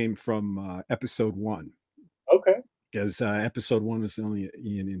they came from episode 1. Okay. Because episode 1 was the only,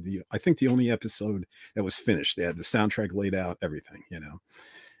 I think the only episode that was finished. They had the soundtrack laid out, everything,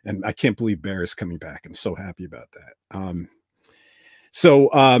 and I can't believe Bear is coming back. I'm so happy about that.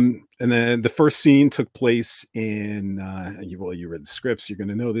 And then the first scene took place in, you read the scripts, you're going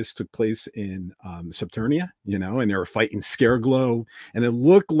to know this took place in Septernia, and they were fighting Scareglow, and it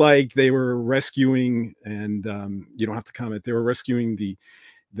looked like they were rescuing, and you don't have to comment, they were rescuing the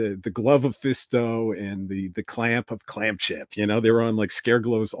glove of Fisto and the clamp of Clampchip. They were on like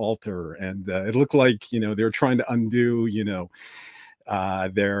Scareglow's altar, and it looked like they were trying to undo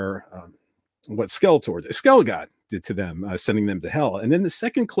their what Skeletor did to them, sending them to hell. And then the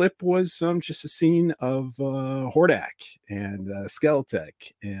second clip was just a scene of Hordak and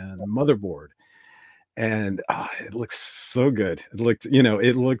Skeletech and Motherboard, and it looks so good. It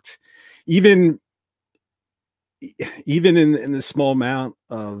looked even in the small amount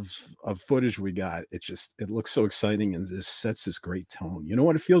of footage we got, it looks so exciting, and this sets this great tone. You know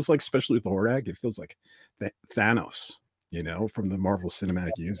what it feels like, especially with Hordak? It feels like Thanos, from the Marvel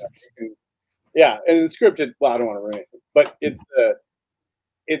Cinematic Universe. Yeah, and in the scripted, well, I don't want to ruin anything, but it's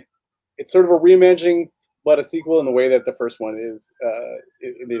sort of a reimagining, but a sequel in the way that the first one is,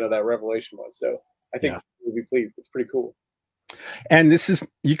 that Revelation was. So I think we'll be pleased. It's pretty cool. And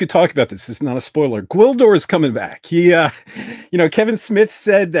you could talk about this. This is not a spoiler. Gwildor is coming back. He, Kevin Smith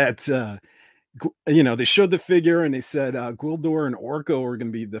said that, they showed the figure and they said Gwildor and Orko are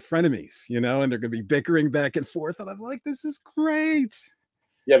going to be the frenemies, and they're going to be bickering back and forth. And I'm like, this is great.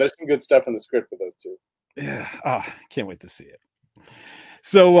 Yeah, there's some good stuff in the script with those 2. Yeah, can't wait to see it.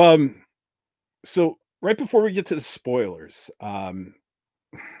 So, so right before we get to the spoilers,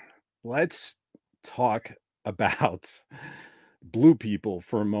 let's talk about Blue People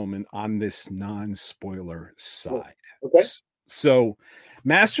for a moment on this non-spoiler side. Okay. So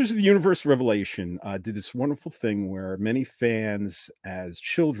Masters of the Universe Revelation did this wonderful thing where many fans as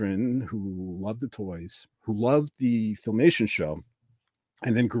children who loved the toys, who loved the Filmation show,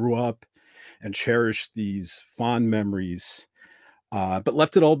 and then grew up and cherished these fond memories, but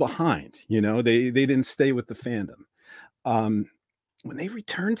left it all behind. They didn't stay with the fandom. When they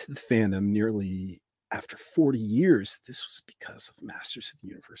returned to the fandom nearly after 40 years, this was because of Masters of the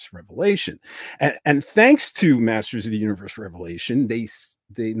Universe Revelation. And thanks to Masters of the Universe Revelation, they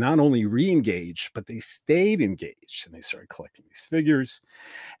not only re-engaged, but they stayed engaged, and they started collecting these figures.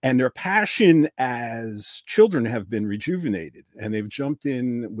 And their passion as children have been rejuvenated, and they've jumped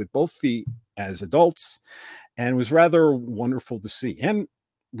in with both feet as adults, and it was rather wonderful to see and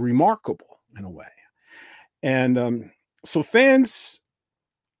remarkable in a way. And so fans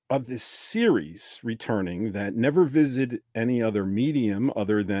of this series returning that never visited any other medium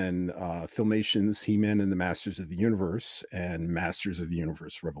other than Filmation's He-Man and the Masters of the Universe and Masters of the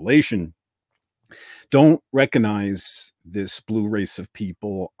Universe Revelation don't recognize this blue race of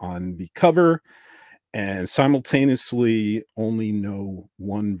people on the cover and simultaneously only know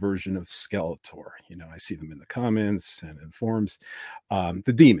one version of Skeletor. You know, I see them in the comments and in forums.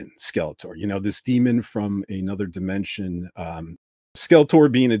 The demon Skeletor, you know, this demon from another dimension. Skeletor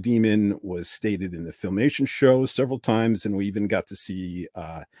being a demon was stated in the Filmation show several times, and we even got to see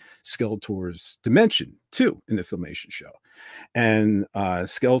Skeletor's dimension too in the Filmation show. And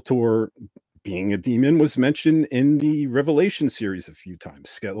Skeletor being a demon was mentioned in the Revelation series a few times.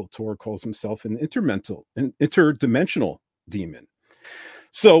 Skeletor calls himself an interdimensional demon.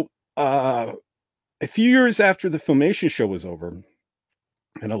 So a few years after the Filmation show was over,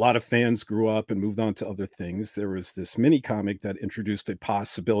 and a lot of fans grew up and moved on to other things, there was this mini comic that introduced a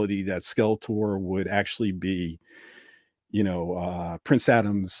possibility that Skeletor would actually be, you know, Prince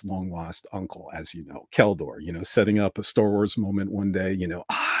Adam's long lost uncle, as you know, Keldor, you know, setting up a Star Wars moment one day, you know,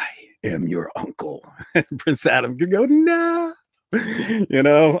 I am your uncle. And Prince Adam could go, nah, you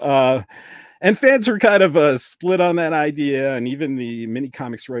know, and fans were kind of split on that idea. And even the mini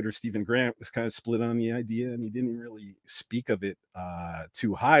comics writer, Stephen Grant, was kind of split on the idea, and he didn't really speak of it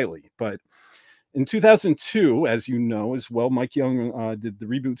too highly. But in 2002, as you know as well, Mike Young did the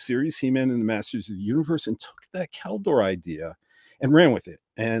reboot series, He-Man and the Masters of the Universe, and took that Keldor idea and ran with it.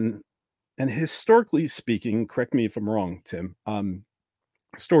 And historically speaking, correct me if I'm wrong, Tim,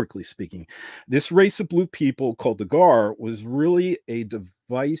 historically speaking, this race of blue people called the Gar was really a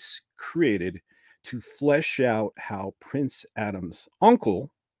device created to flesh out how Prince Adam's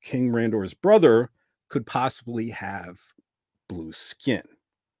uncle, King Randor's brother, could possibly have blue skin,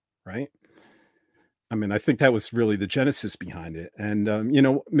 right? I mean, I think that was really the genesis behind it. And, you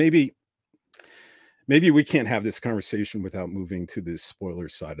know, maybe we can't have this conversation without moving to the spoiler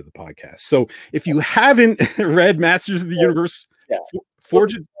side of the podcast. So if you haven't read Masters of the Universe, yeah.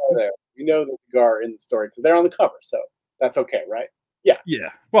 Forge, you know the Gar in the story because they're on the cover, so that's okay, right? Yeah.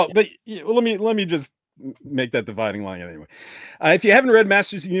 Well, but let me just make that dividing line anyway. If you haven't read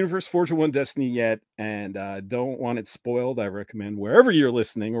Masters of the Universe, Forge of One Destiny yet, and don't want it spoiled, I recommend wherever you're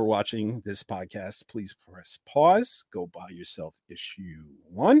listening or watching this podcast, please press pause, go buy yourself issue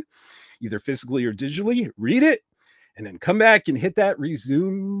 1, either physically or digitally, read it, and then come back and hit that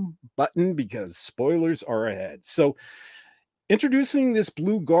resume button because spoilers are ahead. So introducing this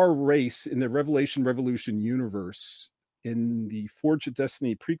Blue Gar race in the Revolution universe in the Forge of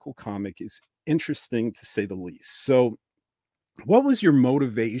Destiny prequel comic is interesting to say the least. So what was your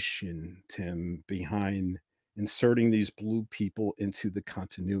motivation, Tim, behind inserting these blue people into the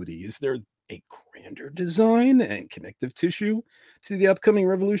continuity? Is there a grander design and connective tissue to the upcoming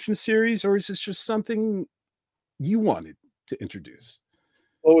Revolution series, or is this just something you wanted to introduce?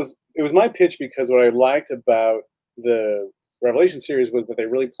 Well, it was my pitch because what I liked about the Revelation series was that they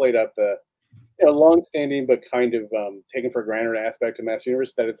really played up the long-standing but kind of taken for granted aspect of Master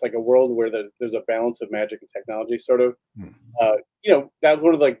Universe, that it's like a world where there's a balance of magic and technology, sort of. That was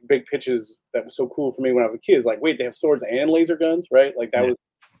one of the big pitches that was so cool for me when I was a kid. Is like, wait, they have swords and laser guns, right? Like that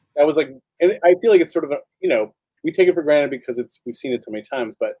was like, and I feel like it's sort of we take it for granted because we've seen it so many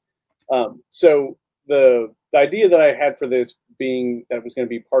times. But so the idea that I had for this being that it was going to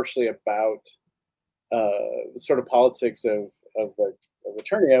be partially about the sort of politics of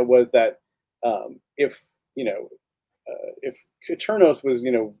Eternia was that if Eternos was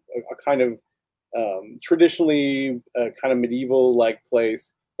a kind of traditionally kind of medieval like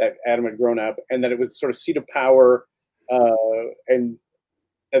place that Adam had grown up, and that it was sort of seat of power, and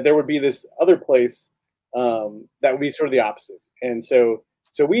that there would be this other place that would be sort of the opposite. And so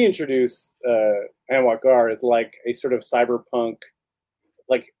we introduced Anwar Gar as like a sort of cyberpunk,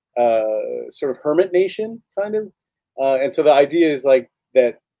 like sort of hermit nation kind of, and so the idea is like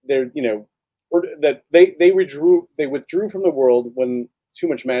that they're or that they withdrew from the world when too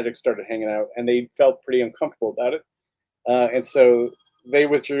much magic started hanging out, and they felt pretty uncomfortable about it, and so they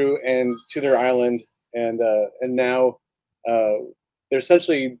withdrew and to their island, and now they're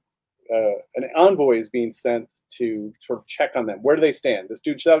essentially an envoy is being sent to sort of check on them. Where do they stand? This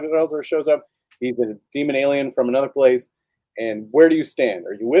dude shows up. He's a demon alien from another place, and where do you stand?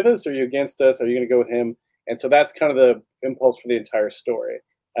 Are you with us? Or are you against us? Are you going to go with him? And so that's kind of the impulse for the entire story.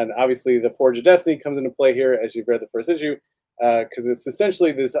 And obviously, the Forge of Destiny comes into play here, as you've read the first issue, because it's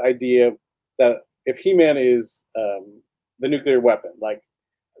essentially this idea that if He-Man is the nuclear weapon, like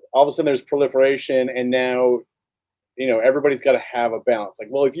all of a sudden there's proliferation, and now everybody's got to have a balance. Like,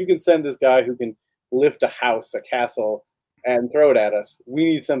 well, if you can send this guy who can lift a house, a castle, and throw it at us, we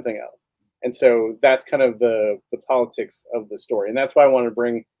need something else. And so that's kind of the politics of the story, and that's why I wanted to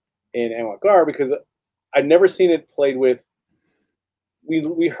bring in Anwar Gar, because I'd never seen it played with.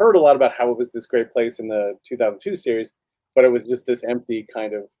 We heard a lot about how it was this great place in the 2002 series, but it was just this empty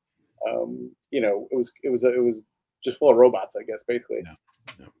kind of it was just full of robots, I guess, basically. Yeah.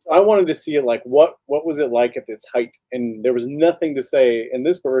 Yeah. I wanted to see it like what was it like at its height, and there was nothing to say in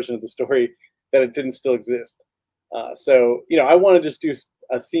this version of the story that it didn't still exist. So I want to just do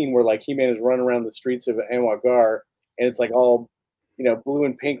a scene where like He-Man is running around the streets of Anwar, and it's like all blue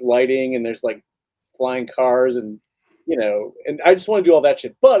and pink lighting, and there's like flying cars, and and I just want to do all that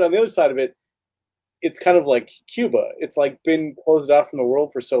shit. But on the other side of it, it's kind of like Cuba. It's like been closed off from the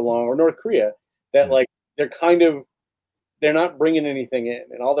world for so long, or North Korea, that Yeah. like they're not bringing anything in,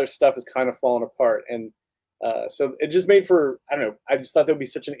 and all their stuff is kind of falling apart. And so it just made for, I don't know. I just thought that would be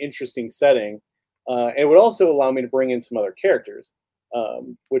such an interesting setting, and it would also allow me to bring in some other characters,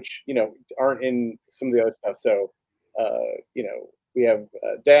 which aren't in some of the other stuff. So we have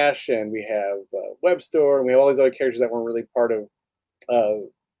Dash, and we have Web Store, and we have all these other characters that weren't really part of the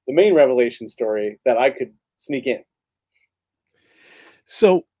main Revelation story that I could sneak in.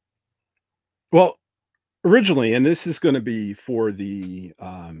 So, well, originally, and this is going to be for the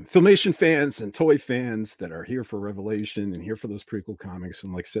Filmation fans and toy fans that are here for Revelation and here for those prequel comics,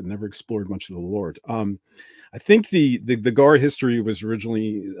 and like I said, never explored much of the lore. I think the Gar history was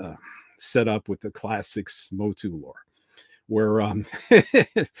originally set up with the classics Motu lore, where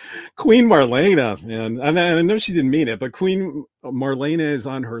Queen Marlena, and I know she didn't mean it, but Queen Marlena is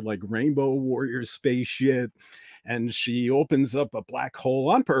on her like Rainbow Warrior spaceship, and she opens up a black hole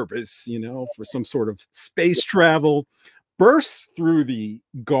on purpose, for some sort of space travel, bursts through the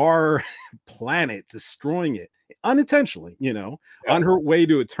Gar planet, destroying it unintentionally, on her way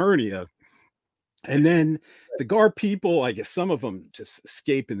to Eternia. And then the Gar people, I guess some of them just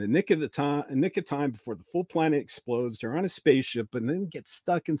escape in the nick of time before the full planet explodes. They're on a spaceship and then get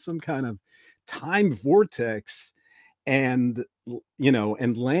stuck in some kind of time vortex and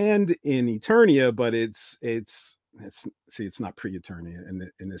land in Eternia, but it's not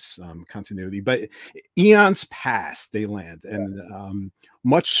pre-Eternia in this continuity, but eons past they land, and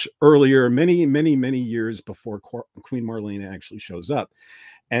much earlier, many years before Queen Marlena actually shows up.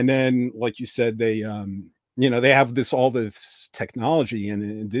 And then, like you said, they they have all this technology, and the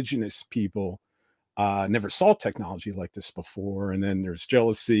indigenous people never saw technology like this before. And then there's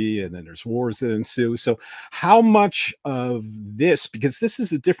jealousy, and then there's wars that ensue. So how much of this, because this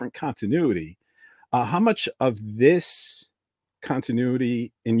is a different continuity, how much of this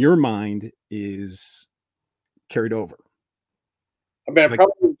continuity in your mind is carried over? I mean, I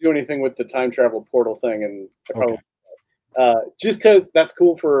probably wouldn't do anything with the time travel portal thing, and just because that's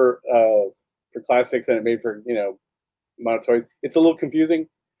cool for classics, and it made for amount of toys. It's a little confusing.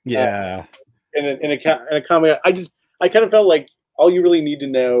 Yeah. In a comic, I kind of felt like all you really need to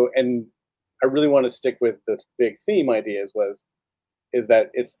know, and I really want to stick with the big theme ideas, is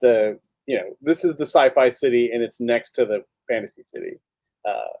that it's this is the sci-fi city, and it's next to the fantasy city,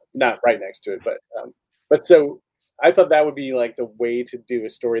 not right next to it, but so I thought that would be like the way to do a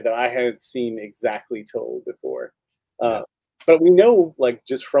story that I hadn't seen exactly told before. But we know, like,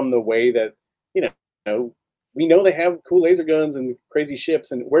 just from the way that we know they have cool laser guns and crazy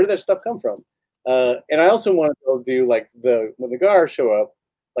ships, and where did that stuff come from? And I also wanted to do like when the Gar show up,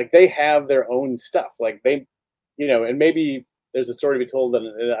 like they have their own stuff, like they, and maybe there's a story to be told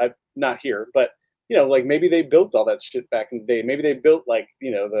that I'm not here, but like maybe they built all that shit back in the day. Maybe they built like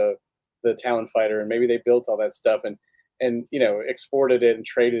the Talon Fighter, and maybe they built all that stuff and exported it and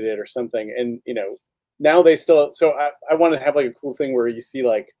traded it or something. And now they still. So I want to have like a cool thing where you see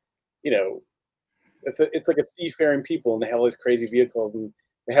like it's like a seafaring people, and they have all these crazy vehicles, and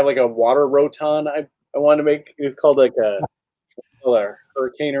they have like a water roton. I want to make, it's called like a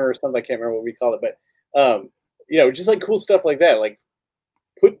hurricaner or something. I can't remember what we call it, but just like cool stuff like that. Like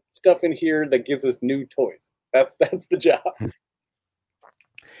put stuff in here that gives us new toys. That's the job.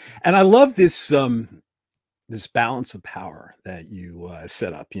 And I love this this balance of power that you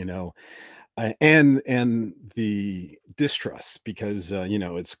set up, and the distrust, because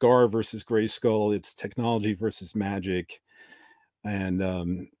it's Gar versus Grayskull, it's technology versus magic.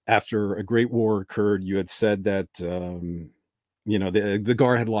 And after a great war occurred, you had said that the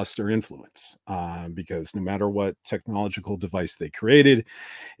Gar had lost their influence, because no matter what technological device they created,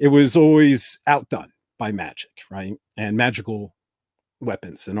 it was always outdone by magic, right? And magical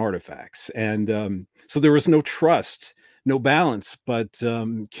weapons and artifacts. And so there was no trust, no balance. But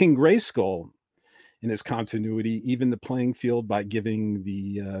King Grayskull, in his continuity, even the playing field by giving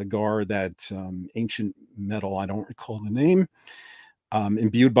the Gar that ancient metal, I don't recall the name,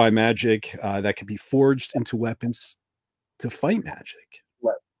 imbued by magic, that could be forged into weapons to fight magic.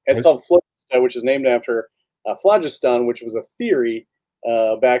 Right. It's called Phlogiston, which is named after Phlogiston, which was a theory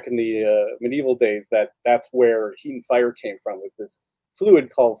back in the medieval days, that's where heat and fire came from, was this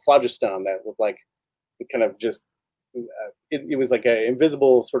fluid called phlogiston that was like kind of just it was like an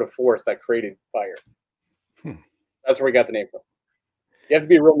invisible sort of force that created fire. That's where we got the name from. You have to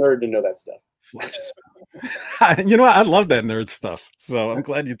be a real nerd to know that stuff. You know, I love that nerd stuff. So I'm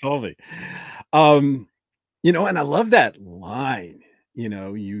glad you told me. You know, and I love that line, you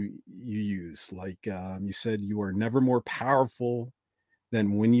know, you use, like, you said, you are never more powerful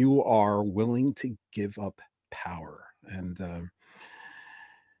than when you are willing to give up power. And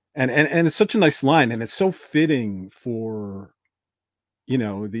it's such a nice line, and it's so fitting for, you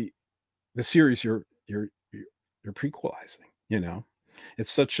know, the series you're prequelizing, you know.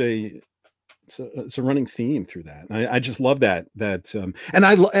 It's such a it's a running theme through that. And I just love that and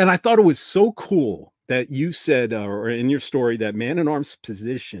I thought it was so cool that you said, or in your story, that Man-at-Arms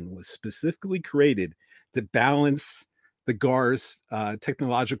position was specifically created to balance the Gar's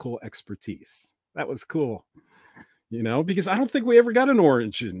technological expertise. That was cool, you know, because I don't think we ever got an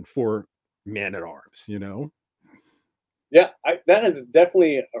origin for Man-at-Arms, you know. Yeah, that is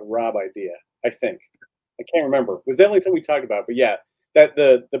definitely a Rob idea, I think. I can't remember. It was definitely something we talked about, but yeah, that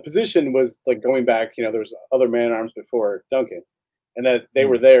the position was like going back, you know, there's other Man-at-Arms before Duncan, and that they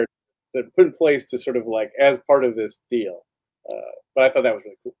were there to put in place to sort of like as part of this deal. But I thought that was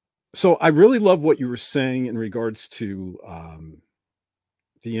really cool. So I really love what you were saying in regards to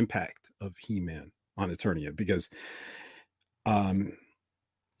the impact of He-Man on Eternia, because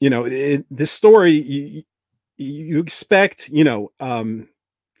you know, this story you expect, you know,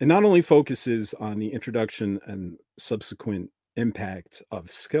 it not only focuses on the introduction and subsequent impact of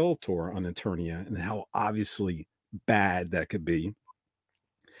Skeletor on Eternia and how obviously bad that could be,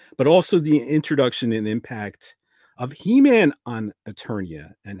 but also the introduction and impact of He-Man on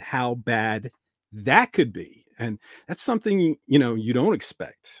Eternia and how bad that could be. And that's something, you know, you don't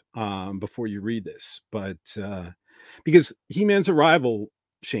expect before you read this, but because He-Man's arrival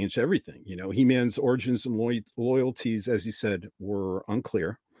changed everything. You know, He-Man's origins and loyalties, as you said, were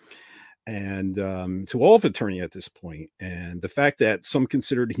unclear, and to all of Eternia at this point. And the fact that some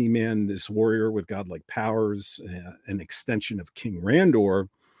considered He-Man this warrior with godlike powers, an extension of King Randor,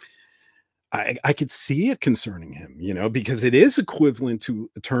 I could see it concerning him, you know, because it is equivalent to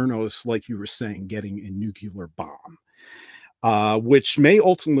Eternos, like you were saying, getting a nuclear bomb, which may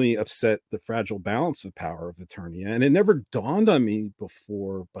ultimately upset the fragile balance of power of Eternia. And it never dawned on me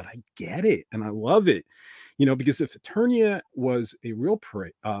before, but I get it and I love it, you know, because if Eternia was a real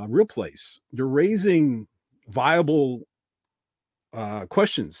place, you're raising viable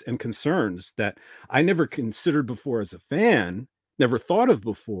questions and concerns that I never considered before as a fan, never thought of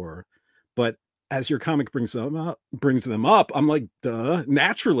before. But as your comic brings them up, I'm like, duh,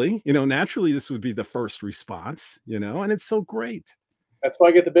 naturally, you know, this would be the first response, you know, and it's so great. That's why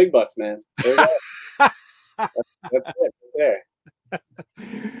I get the big bucks, man. There you go. That's it. There.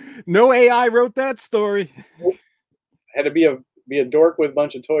 No AI wrote that story. I had to be a dork with a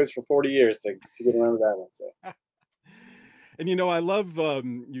bunch of toys for 40 years to get around that one. So. And, you know, I love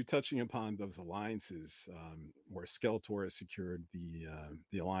you touching upon those alliances where Skeletor has secured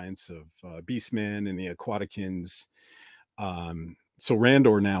the alliance of Beastmen and the Aquaticans. So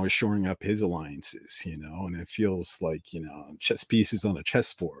Randor now is shoring up his alliances, you know, and it feels like, you know, chess pieces on a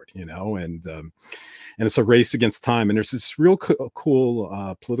chessboard, you know, and it's a race against time. And there's this real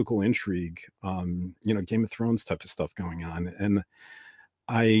cool political intrigue, you know, Game of Thrones type of stuff going on. And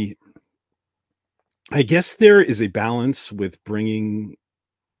I guess there is a balance with bringing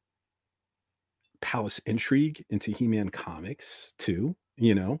palace intrigue into He-Man comics too.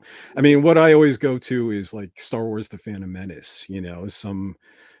 You know, I mean, what I always go to is like Star Wars: The Phantom Menace. You know, some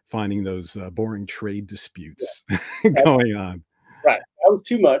finding those boring trade disputes going on. Right, that was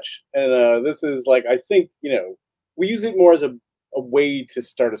too much, and this is like, I think, you know, we use it more as a way to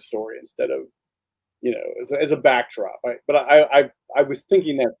start a story instead of, you know, as a backdrop. Right? But I was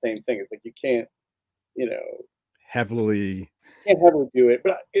thinking that same thing. It's like you can't, you know, heavily do it,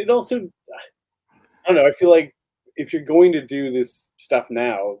 but it also, I don't know. I feel like if you're going to do this stuff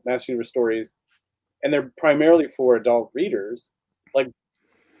now, Master Universe stories, and they're primarily for adult readers, like,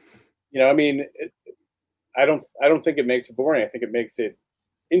 you know, I mean, I don't think it makes it boring. I think it makes it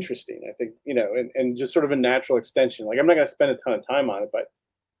interesting. I think, you know, and just sort of a natural extension. Like, I'm not going to spend a ton of time on it, but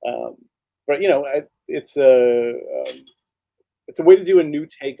you know, it's a way to do a new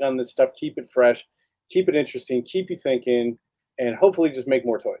take on this stuff. Keep it fresh, keep it interesting, keep you thinking, and hopefully just make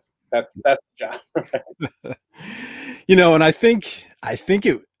more toys. That's the job. You know, and I think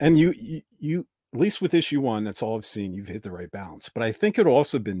it, and you at least with issue 1, that's all I've seen, you've hit the right balance. But I think it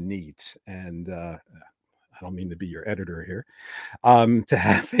also been neat, and don't mean to be your editor here, to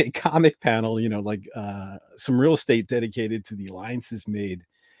have a comic panel, like some real estate dedicated to the alliances made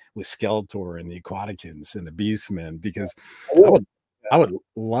with Skeletor and the Aquaticans and the Beastmen, because I would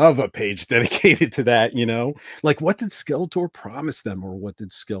love a page dedicated to that, like what did Skeletor promise them, or what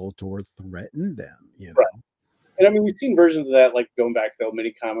did Skeletor threaten them, Right. And I mean, we've seen versions of that, like going back to the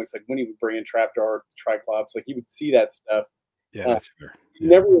mini comics, like when he would bring in Trapjaw, Triclops, like you would see that stuff. Yeah, that's fair. You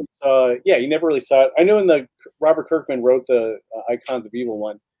never really saw, you never really saw it. I know in the Robert Kirkman wrote the Icons of Evil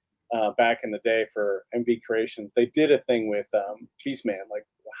one back in the day for MV Creations. They did a thing with Beastman, like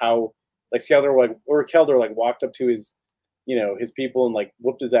how like Skeletor like walked up to his his people and like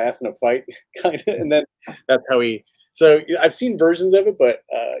whooped his ass in a fight, kind of, and then that's how he. So I've seen versions of it, but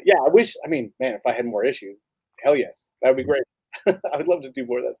I wish. I mean, man, if I had more issues, hell yes, that would be great. I would love to do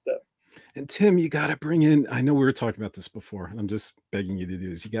more of that stuff. And Tim, you got to bring in, I know we were talking about this before, and I'm just begging you to do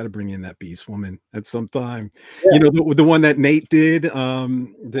this. You got to bring in that Beast Woman at some time. Yeah. The one that Nate did,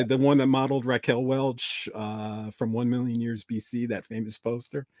 the one that modeled Raquel Welch from 1 million years BC, that famous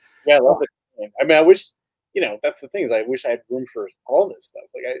poster. Yeah, I love it. I mean, I wish, that's the thing is I wish I had room for all this stuff.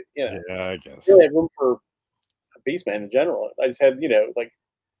 Like I guess. I had room for a Beastman in general. I just had,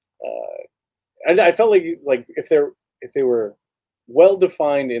 and I felt like if they were well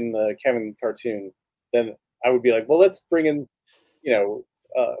defined in the Kevin cartoon, then I would be like, well, let's bring in,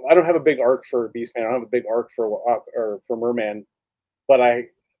 I don't have a big arc for Beastman. I don't have a big arc for Merman, but I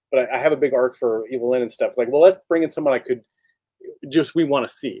have a big arc for Evil Lyn and stuff. It's like, well, let's bring in someone we want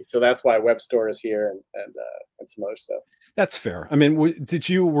to see. So that's why Web Store is here and some other stuff. That's fair. I mean,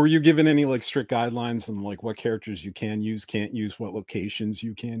 were you given any like strict guidelines on like what characters you can use, can't use, what locations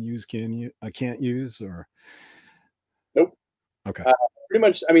you can use, can't use, or? Nope. Okay. Pretty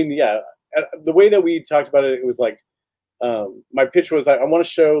much. I mean, the way that we talked about it, it was like my pitch was I want to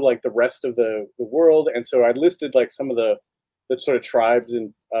show like the rest of the world, and so I listed like some of the sort of tribes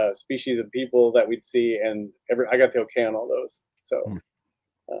and species of people that we'd see, and I got the okay on all those. So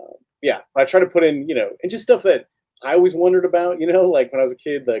I try to put in and just stuff that I always wondered about, like when I was a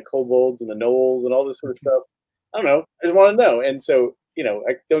kid, the kobolds and the gnolls and all this sort of stuff. I don't know. I just want to know, and so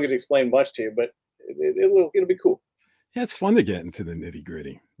I don't get to explain much to you, but it'll be cool. Yeah, it's fun to get into the nitty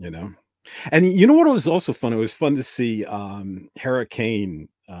gritty, And you know what was also fun? It was fun to see Hurricane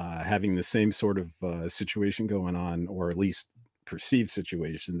having the same sort of situation going on, or at least perceived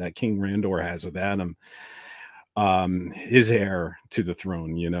situation that King Randor has with Adam, his heir to the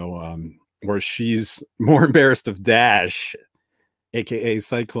throne, where she's more embarrassed of Dash, aka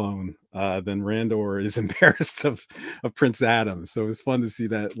Cyclone, than Randor is embarrassed of Prince Adam. So it was fun to see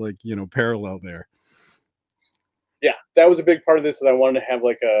that, like, parallel there. Yeah, that was a big part of this. Is I wanted to have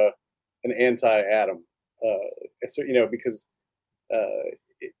like an anti-Adam, so because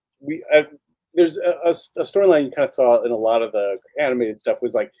there's a storyline you kind of saw in a lot of the animated stuff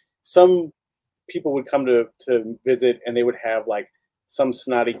was like some people would come to visit and they would have like some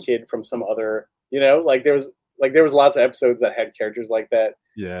snotty kid from some other, like there was lots of episodes that had characters like that.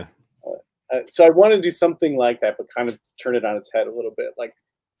 Yeah. So I wanted to do something like that, but kind of turn it on its head a little bit, like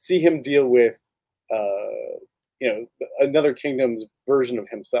see him deal with, another kingdom's version of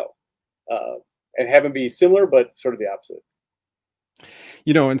himself, and have him be similar, but sort of the opposite.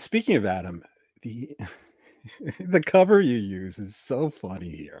 And speaking of Adam, the cover you use is so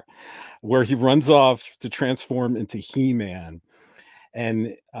funny here, where he runs off to transform into He-Man,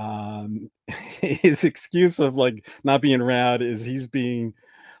 and his excuse of like not being around is he's being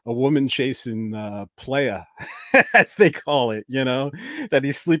a woman chasing playa, as they call it, that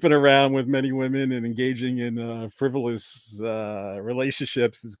he's sleeping around with many women and engaging in frivolous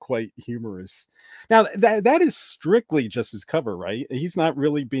relationships is quite humorous. Now that is strictly just his cover, right? He's not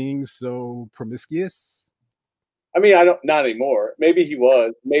really being so promiscuous. I mean, not anymore. Maybe he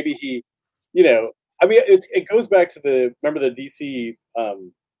was. Maybe he, I mean, it goes back to remember the DC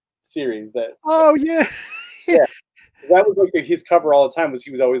series that. Oh yeah. Yeah. That was like his cover all the time. He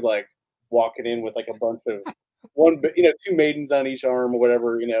was always like walking in with like a bunch of two maidens on each arm or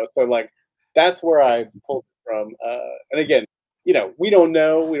whatever, So like that's where I pulled it from. And again, we don't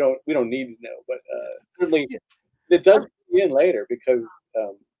know, we don't need to know, but certainly it does bring in later because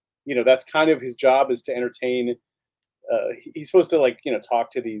that's kind of his job is to entertain. He's supposed to like talk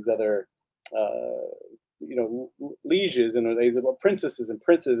to these other lieges and these princesses and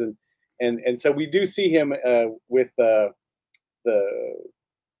princes and so we do see him with the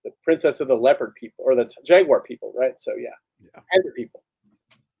princess of the leopard people or the jaguar people, right? So panther people.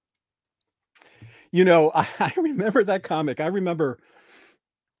 I remember that comic. I remember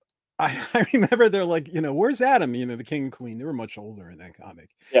I remember they're like, where's Adam? The king and queen, they were much older in that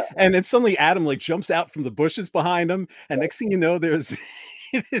comic. Yeah. And then suddenly Adam like jumps out from the bushes behind him. And next thing you know, there's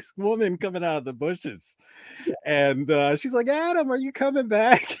this woman coming out of the bushes. And she's like, Adam, are you coming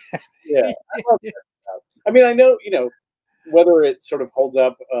back? Yeah. I love that stuff. I mean, I know, whether it sort of holds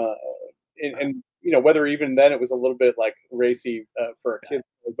up and whether even then it was a little bit like racy for a kid,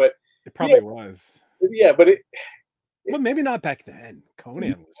 but It probably was. Yeah, but Well, maybe not back then. Conan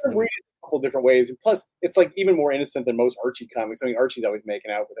was read really... it a couple different ways, and plus it's like even more innocent than most Archie comics. I mean, Archie's always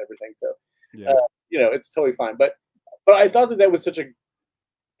making out with everything, so it's totally fine. But I thought that was such a.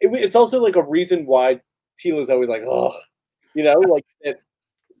 It's also like a reason why Tila's always like, oh, like that.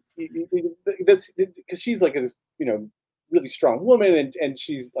 That's because she's like this, really strong woman, and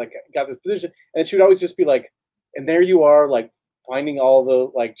she's like got this position, and she would always just be like, and there you are, like finding all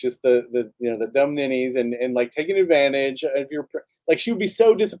the like just the the dumb ninnies and like taking advantage of your like she would be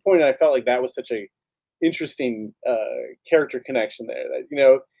so disappointed. I felt like that was such a interesting character connection there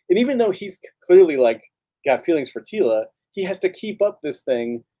that and even though he's clearly like got feelings for Tila, he has to keep up this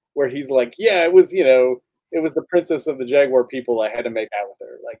thing where he's like, yeah, it was it was the princess of the Jaguar people. I had to make out with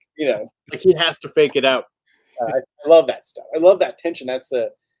her, like like he has to fake it out. I love that stuff. I love that tension. That's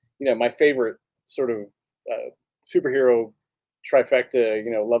my favorite sort of superhero trifecta,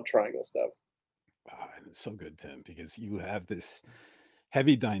 love triangle stuff. And it's so good, Tim, because you have this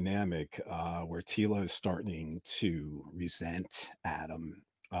heavy dynamic where Tila is starting to resent Adam.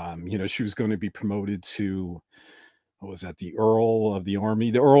 She was going to be promoted to, what was that, the Earl of the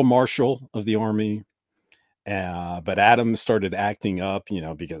Army, the Earl Marshal of the Army. But Adam started acting up,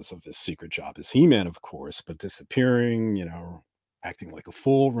 because of his secret job as He-Man, of course, but disappearing, acting like a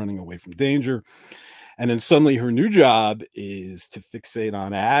fool, running away from danger. And then suddenly her new job is to fixate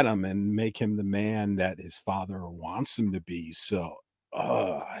on Adam and make him the man that his father wants him to be. So,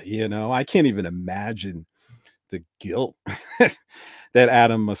 I can't even imagine the guilt that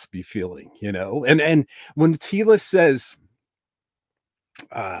Adam must be feeling, And when Tila says,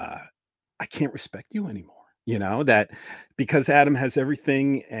 I can't respect you anymore, that because Adam has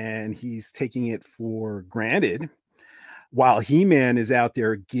everything and he's taking it for granted, while He-Man is out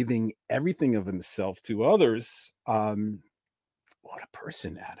there giving everything of himself to others. What a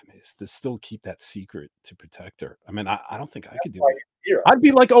person Adam is to still keep that secret to protect her. I mean, I don't think I could do it. I'd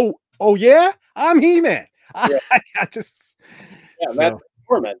be like, oh yeah, I'm He-Man. Yeah. I just that's the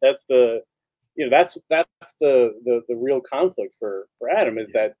torment. That's the that's the real conflict for Adam is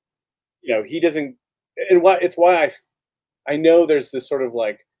that he doesn't, and it's why I know there's this sort of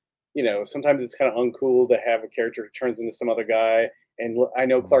like sometimes it's kind of uncool to have a character who turns into some other guy. And I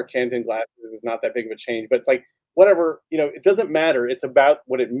know Clark Kent in glasses is not that big of a change, but it's like, whatever, it doesn't matter. It's about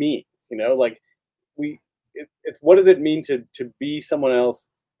what it means, like it's what does it mean to be someone else?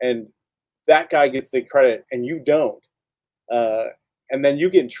 And that guy gets the credit and you don't. And then you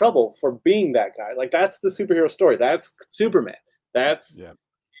get in trouble for being that guy. Like that's the superhero story. That's Superman. That's,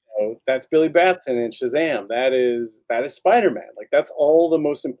 that's Billy Batson and Shazam. That is Spider-Man. Like that's all the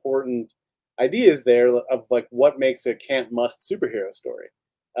most important ideas there of like what makes a can't must superhero story.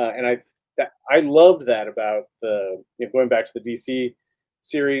 And I loved that about the going back to the DC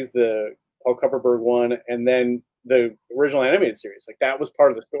series, the Paul Kupperberg one, and then the original animated series. Like that was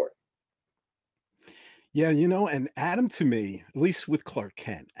part of the story. Yeah, and Adam to me, at least with Clark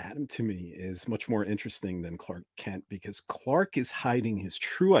Kent, Adam to me is much more interesting than Clark Kent because Clark is hiding his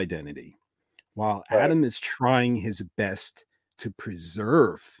true identity while Adam is trying his best to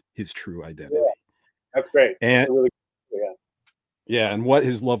preserve his true identity. Yeah, that's great. And really, and what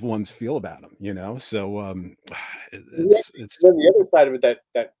his loved ones feel about him, So it's then the other side of it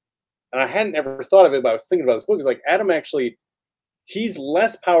that and I hadn't ever thought of it, but I was thinking about this book is like Adam actually. He's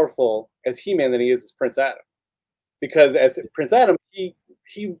less powerful as He-Man than he is as Prince Adam, because as Prince Adam, he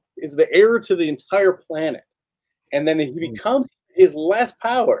is the heir to the entire planet, and then he becomes his less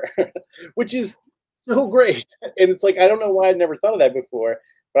power, which is so great. And it's like I don't know why I'd never thought of that before,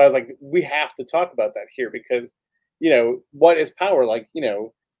 but I was like, we have to talk about that here because what is power? Like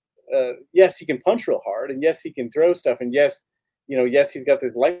yes, he can punch real hard, and yes, he can throw stuff, and yes, yes, he's got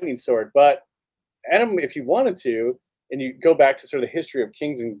this lightning sword, but Adam, if he wanted to. And you go back to sort of the history of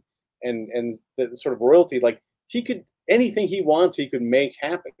kings and the sort of royalty, like he could anything he wants, he could make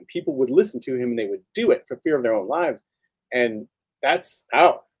happen. People would listen to him and they would do it for fear of their own lives. And that's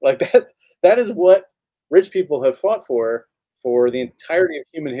power. Like that is what rich people have fought for the entirety of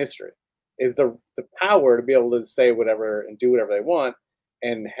human history is the power to be able to say whatever and do whatever they want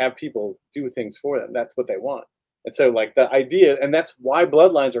and have people do things for them. That's what they want. And so like the idea, and that's why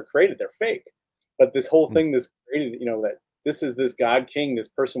bloodlines are created. They're fake. But this whole thing that's created, that this is this God King. This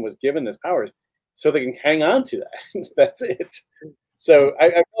person was given this powers so they can hang on to that. That's it. So I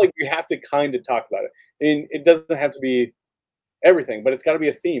feel like we have to kind of talk about it. I mean, it doesn't have to be everything, but it's got to be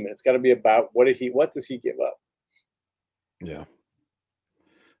a theme, and it's got to be about what does he give up? Yeah,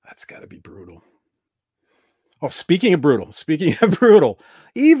 that's got to be brutal. Oh, speaking of brutal,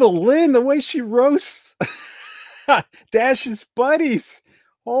 Evil Lynn, the way she roasts Dash's buddies.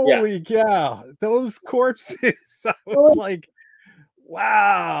 Holy cow, those corpses. I was like,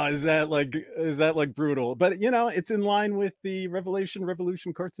 wow, is that like brutal? But it's in line with the Revolution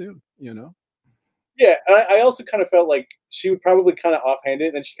cartoon, Yeah, I also kind of felt like she would probably kind of offhand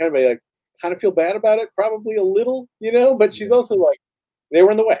it, and she kind of be like, kind of feel bad about it, probably a little, but she's also like, they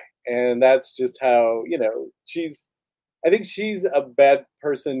were in the way. And that's just how, I think she's a bad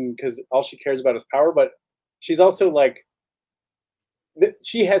person because all she cares about is power, but she's also like,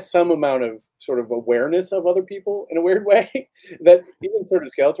 she has some amount of sort of awareness of other people in a weird way that even sort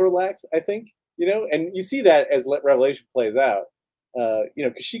of Skeletor lacks, I think, and you see that as Revelation plays out,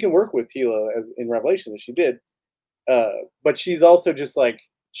 because she can work with Tila as in Revelation as she did, but she's also just like,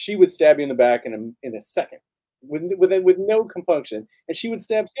 she would stab you in the back in a second with no compunction, and she would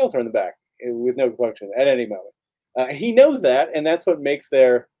stab Skeletor in the back with no compunction at any moment. He knows that, and that's what makes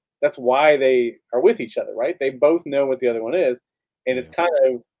that's why they are with each other, right? They both know what the other one is, and it's kind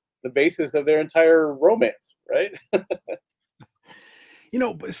of the basis of their entire romance, right?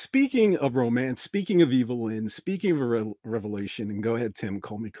 But speaking of romance, speaking of Evil Lynn, speaking of Revelation, and go ahead, Tim,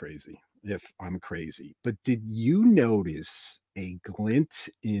 call me crazy if I'm crazy, but did you notice a glint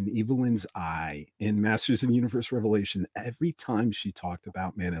in Evil Lynn's eye in Masters of the Universe Revelation every time she talked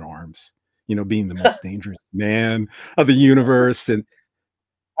about Man-at-Arms, being the most dangerous man of the universe? And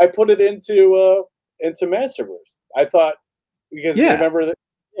I put it into Masterverse. I thought, because you remember that,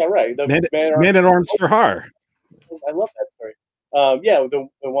 right? The Man-at-Arms for her. I love that story. The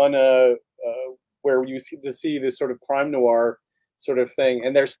one where you see this sort of crime noir sort of thing,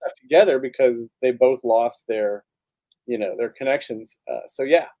 and they're stuck together because they both lost their connections. So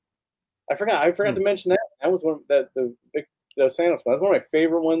yeah, I forgot to mention that. That was one that the Vic Dos Santos one. That's one of my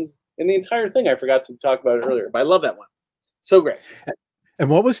favorite ones in the entire thing. I forgot to talk about it earlier, but I love that one. So great. And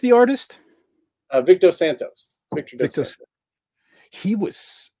what was the artist? Vic Dos Santos. Victor Dos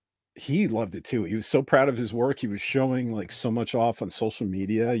Santos. He loved it too. He was so proud of his work. He was showing like so much off on social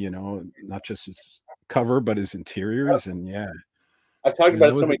media, not just his cover, but his interiors. And yeah, I've talked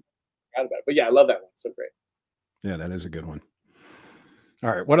about it so many times, but yeah, I love that one. So great. Yeah, that is a good one. All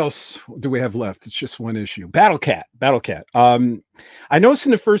right, what else do we have left? It's just one issue. Battle Cat. I noticed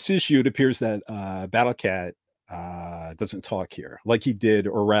in the first issue, it appears that Battle Cat doesn't talk here like he did,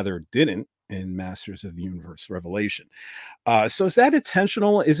 or rather didn't, in Masters of the Universe Revelation. So is that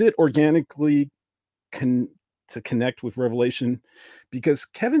intentional? Is it organically to connect with Revelation? Because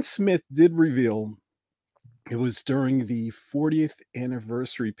Kevin Smith did reveal, it was during the 40th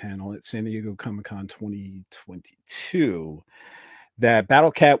anniversary panel at San Diego Comic-Con 2022, that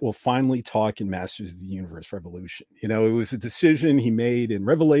Battle Cat will finally talk in Masters of the Universe Revolution. It was a decision he made in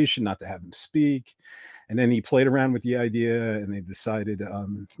Revelation not to have him speak. And then he played around with the idea, and they decided,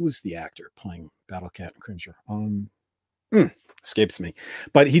 who was the actor playing Battle Cat and Cringer? Escapes me.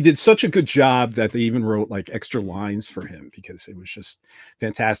 But he did such a good job that they even wrote like extra lines for him because it was just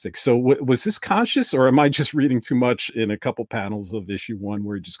fantastic. So was this conscious, or am I just reading too much in a couple panels of issue 1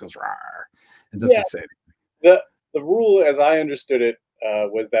 where he just goes rawr and doesn't say anything? The rule, as I understood it,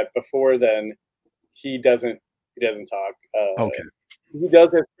 was that before then he doesn't talk. Okay. He does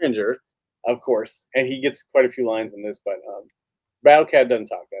have Cringer, of course, and he gets quite a few lines in this, but Battle Cat doesn't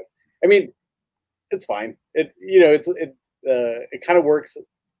talk. I mean, it's fine. It's it kind of works,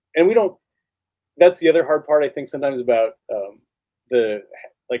 and we don't. That's the other hard part, I think, sometimes about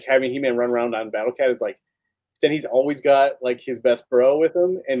having He-Man run around on Battle Cat is like, then he's always got like his best bro with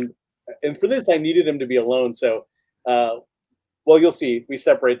him, and for this I needed him to be alone. So, well, you'll see. We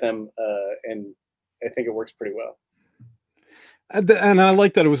separate them, and I think it works pretty well. And I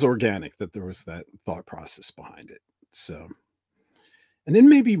like that it was organic, that there was that thought process behind it. So, and then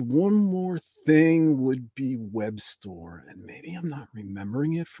maybe one more thing would be Web Store, and maybe I'm not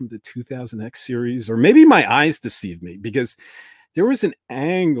remembering it from the 2000X series, or maybe my eyes deceived me, because there was an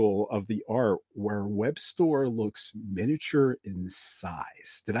angle of the art where Web Store looks miniature in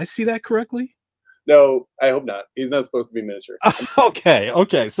size. Did I see that correctly? No, I hope not. He's not supposed to be miniature.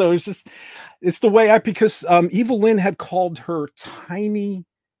 Okay. So it's the way because Evil Lynn had called her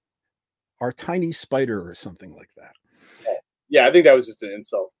our tiny spider or something like that. Yeah, I think that was just an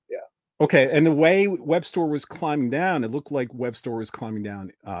insult. Yeah. Okay, and the way Webstore was climbing down, it looked like Webstore was climbing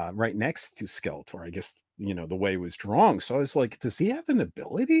down right next to Skeletor. I guess, the way it was drawn. So I was like, does he have an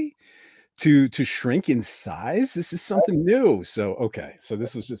ability to shrink in size? This is something new. So okay, so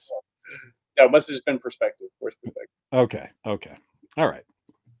this was just No, it must have just been perspective. Forced perspective. okay. All right.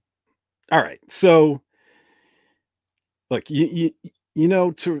 So look,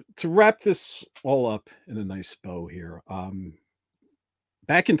 to wrap this all up in a nice bow here.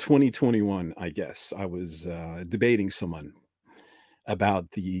 Back in 2021, I guess I was debating someone about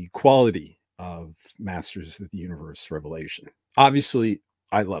the quality of Masters of the Universe Revelation. Obviously,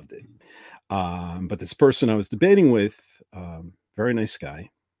 I loved it. But this person I was debating with, very nice guy,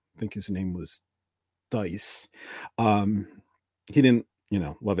 I think his name was Dice. He didn't,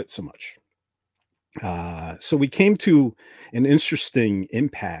 love it so much. So we came to an interesting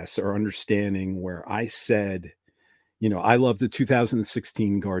impasse or understanding where I said, I love the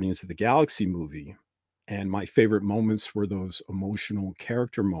 2016 Guardians of the Galaxy movie. And my favorite moments were those emotional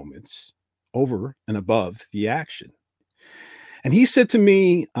character moments over and above the action. And he said to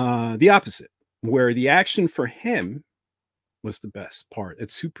me the opposite, where the action for him was the best part.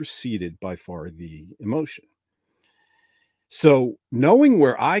 It superseded by far the emotion. So knowing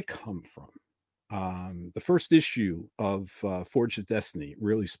where I come from, the first issue of Forge of Destiny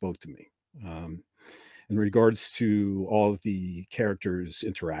really spoke to me in regards to all of the characters'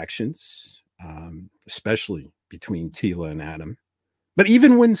 interactions, especially between Tila and Adam. But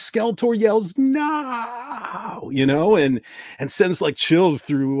even when Skeletor yells "No," and sends like chills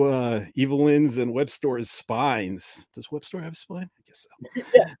through Evelyn's and Webstore's spines. Does Webstore have a spine? I guess so.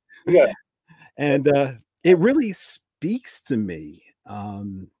 Yeah. And it really speaks to me.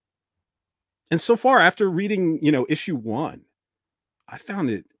 And so far, after reading, issue 1, I found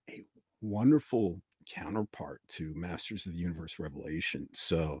it a wonderful counterpart to Masters of the Universe Revelation.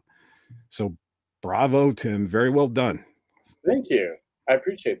 So bravo, Tim. Very well done. Thank you. I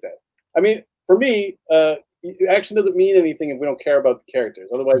appreciate that. I mean, for me, action doesn't mean anything if we don't care about the characters.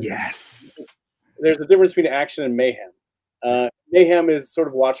 Otherwise, yes, there's a difference between action and mayhem. Mayhem is sort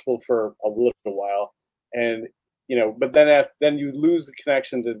of watchable for a little while, and but then you lose the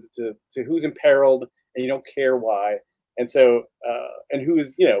connection to who's imperiled, and you don't care why, and so and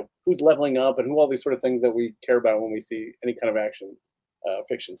who's leveling up, and who all these sort of things that we care about when we see any kind of action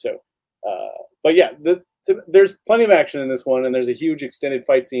fiction. So, but yeah, there's plenty of action in this one, and there's a huge extended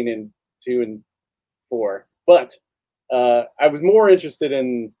fight scene in 2 and 4. But I was more interested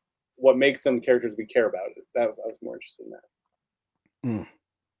in what makes them characters we care about. I was more interested in that.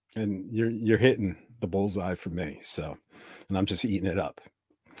 And you're hitting the bullseye for me. So, and I'm just eating it up.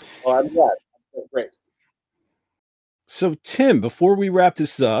 Well, I'm glad. Great. So, Tim, before we wrap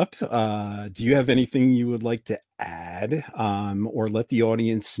this up, do you have anything you would like to add or let the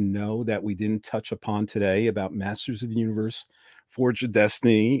audience know that we didn't touch upon today about Masters of the Universe, Forge of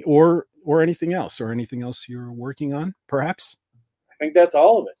Destiny, or anything else, you're working on, perhaps? I think that's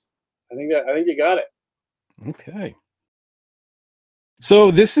all of it. I think you got it. Okay.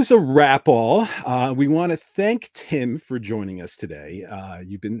 So this is a wrap all. We want to thank Tim for joining us today.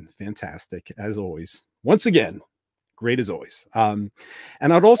 You've been fantastic, as always. Once again, great as always. And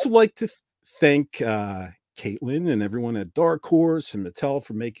I'd also like to thank Caitlin and everyone at Dark Horse and Mattel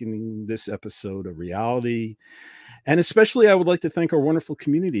for making this episode a reality. And especially, I would like to thank our wonderful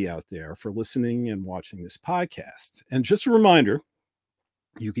community out there for listening and watching this podcast. And just a reminder,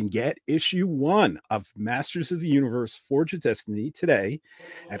 you can get issue 1 of Masters of the Universe Forge of Destiny today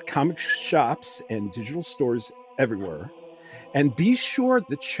at comic shops and digital stores everywhere. And be sure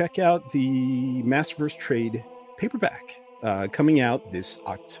to check out the Masterverse trade paperback coming out this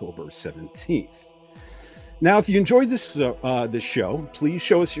October 17th. Now, if you enjoyed this show, please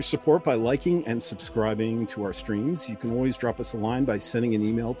show us your support by liking and subscribing to our streams. You can always drop us a line by sending an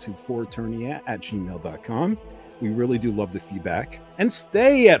email to foreternia@gmail.com. We really do love the feedback. And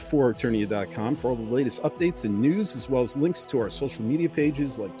stay at foreternia.com for all the latest updates and news, as well as links to our social media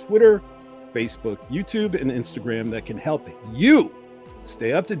pages like Twitter, Facebook, YouTube, and Instagram that can help you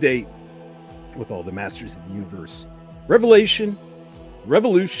stay up to date with all the Masters of the Universe Revelation,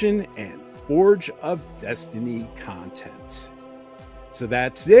 Revolution, and Forge of Destiny content. So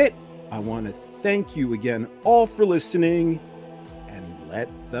that's it. I want to thank you again all for listening, and let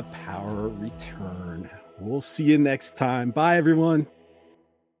the power return. We'll see you next time. Bye, everyone.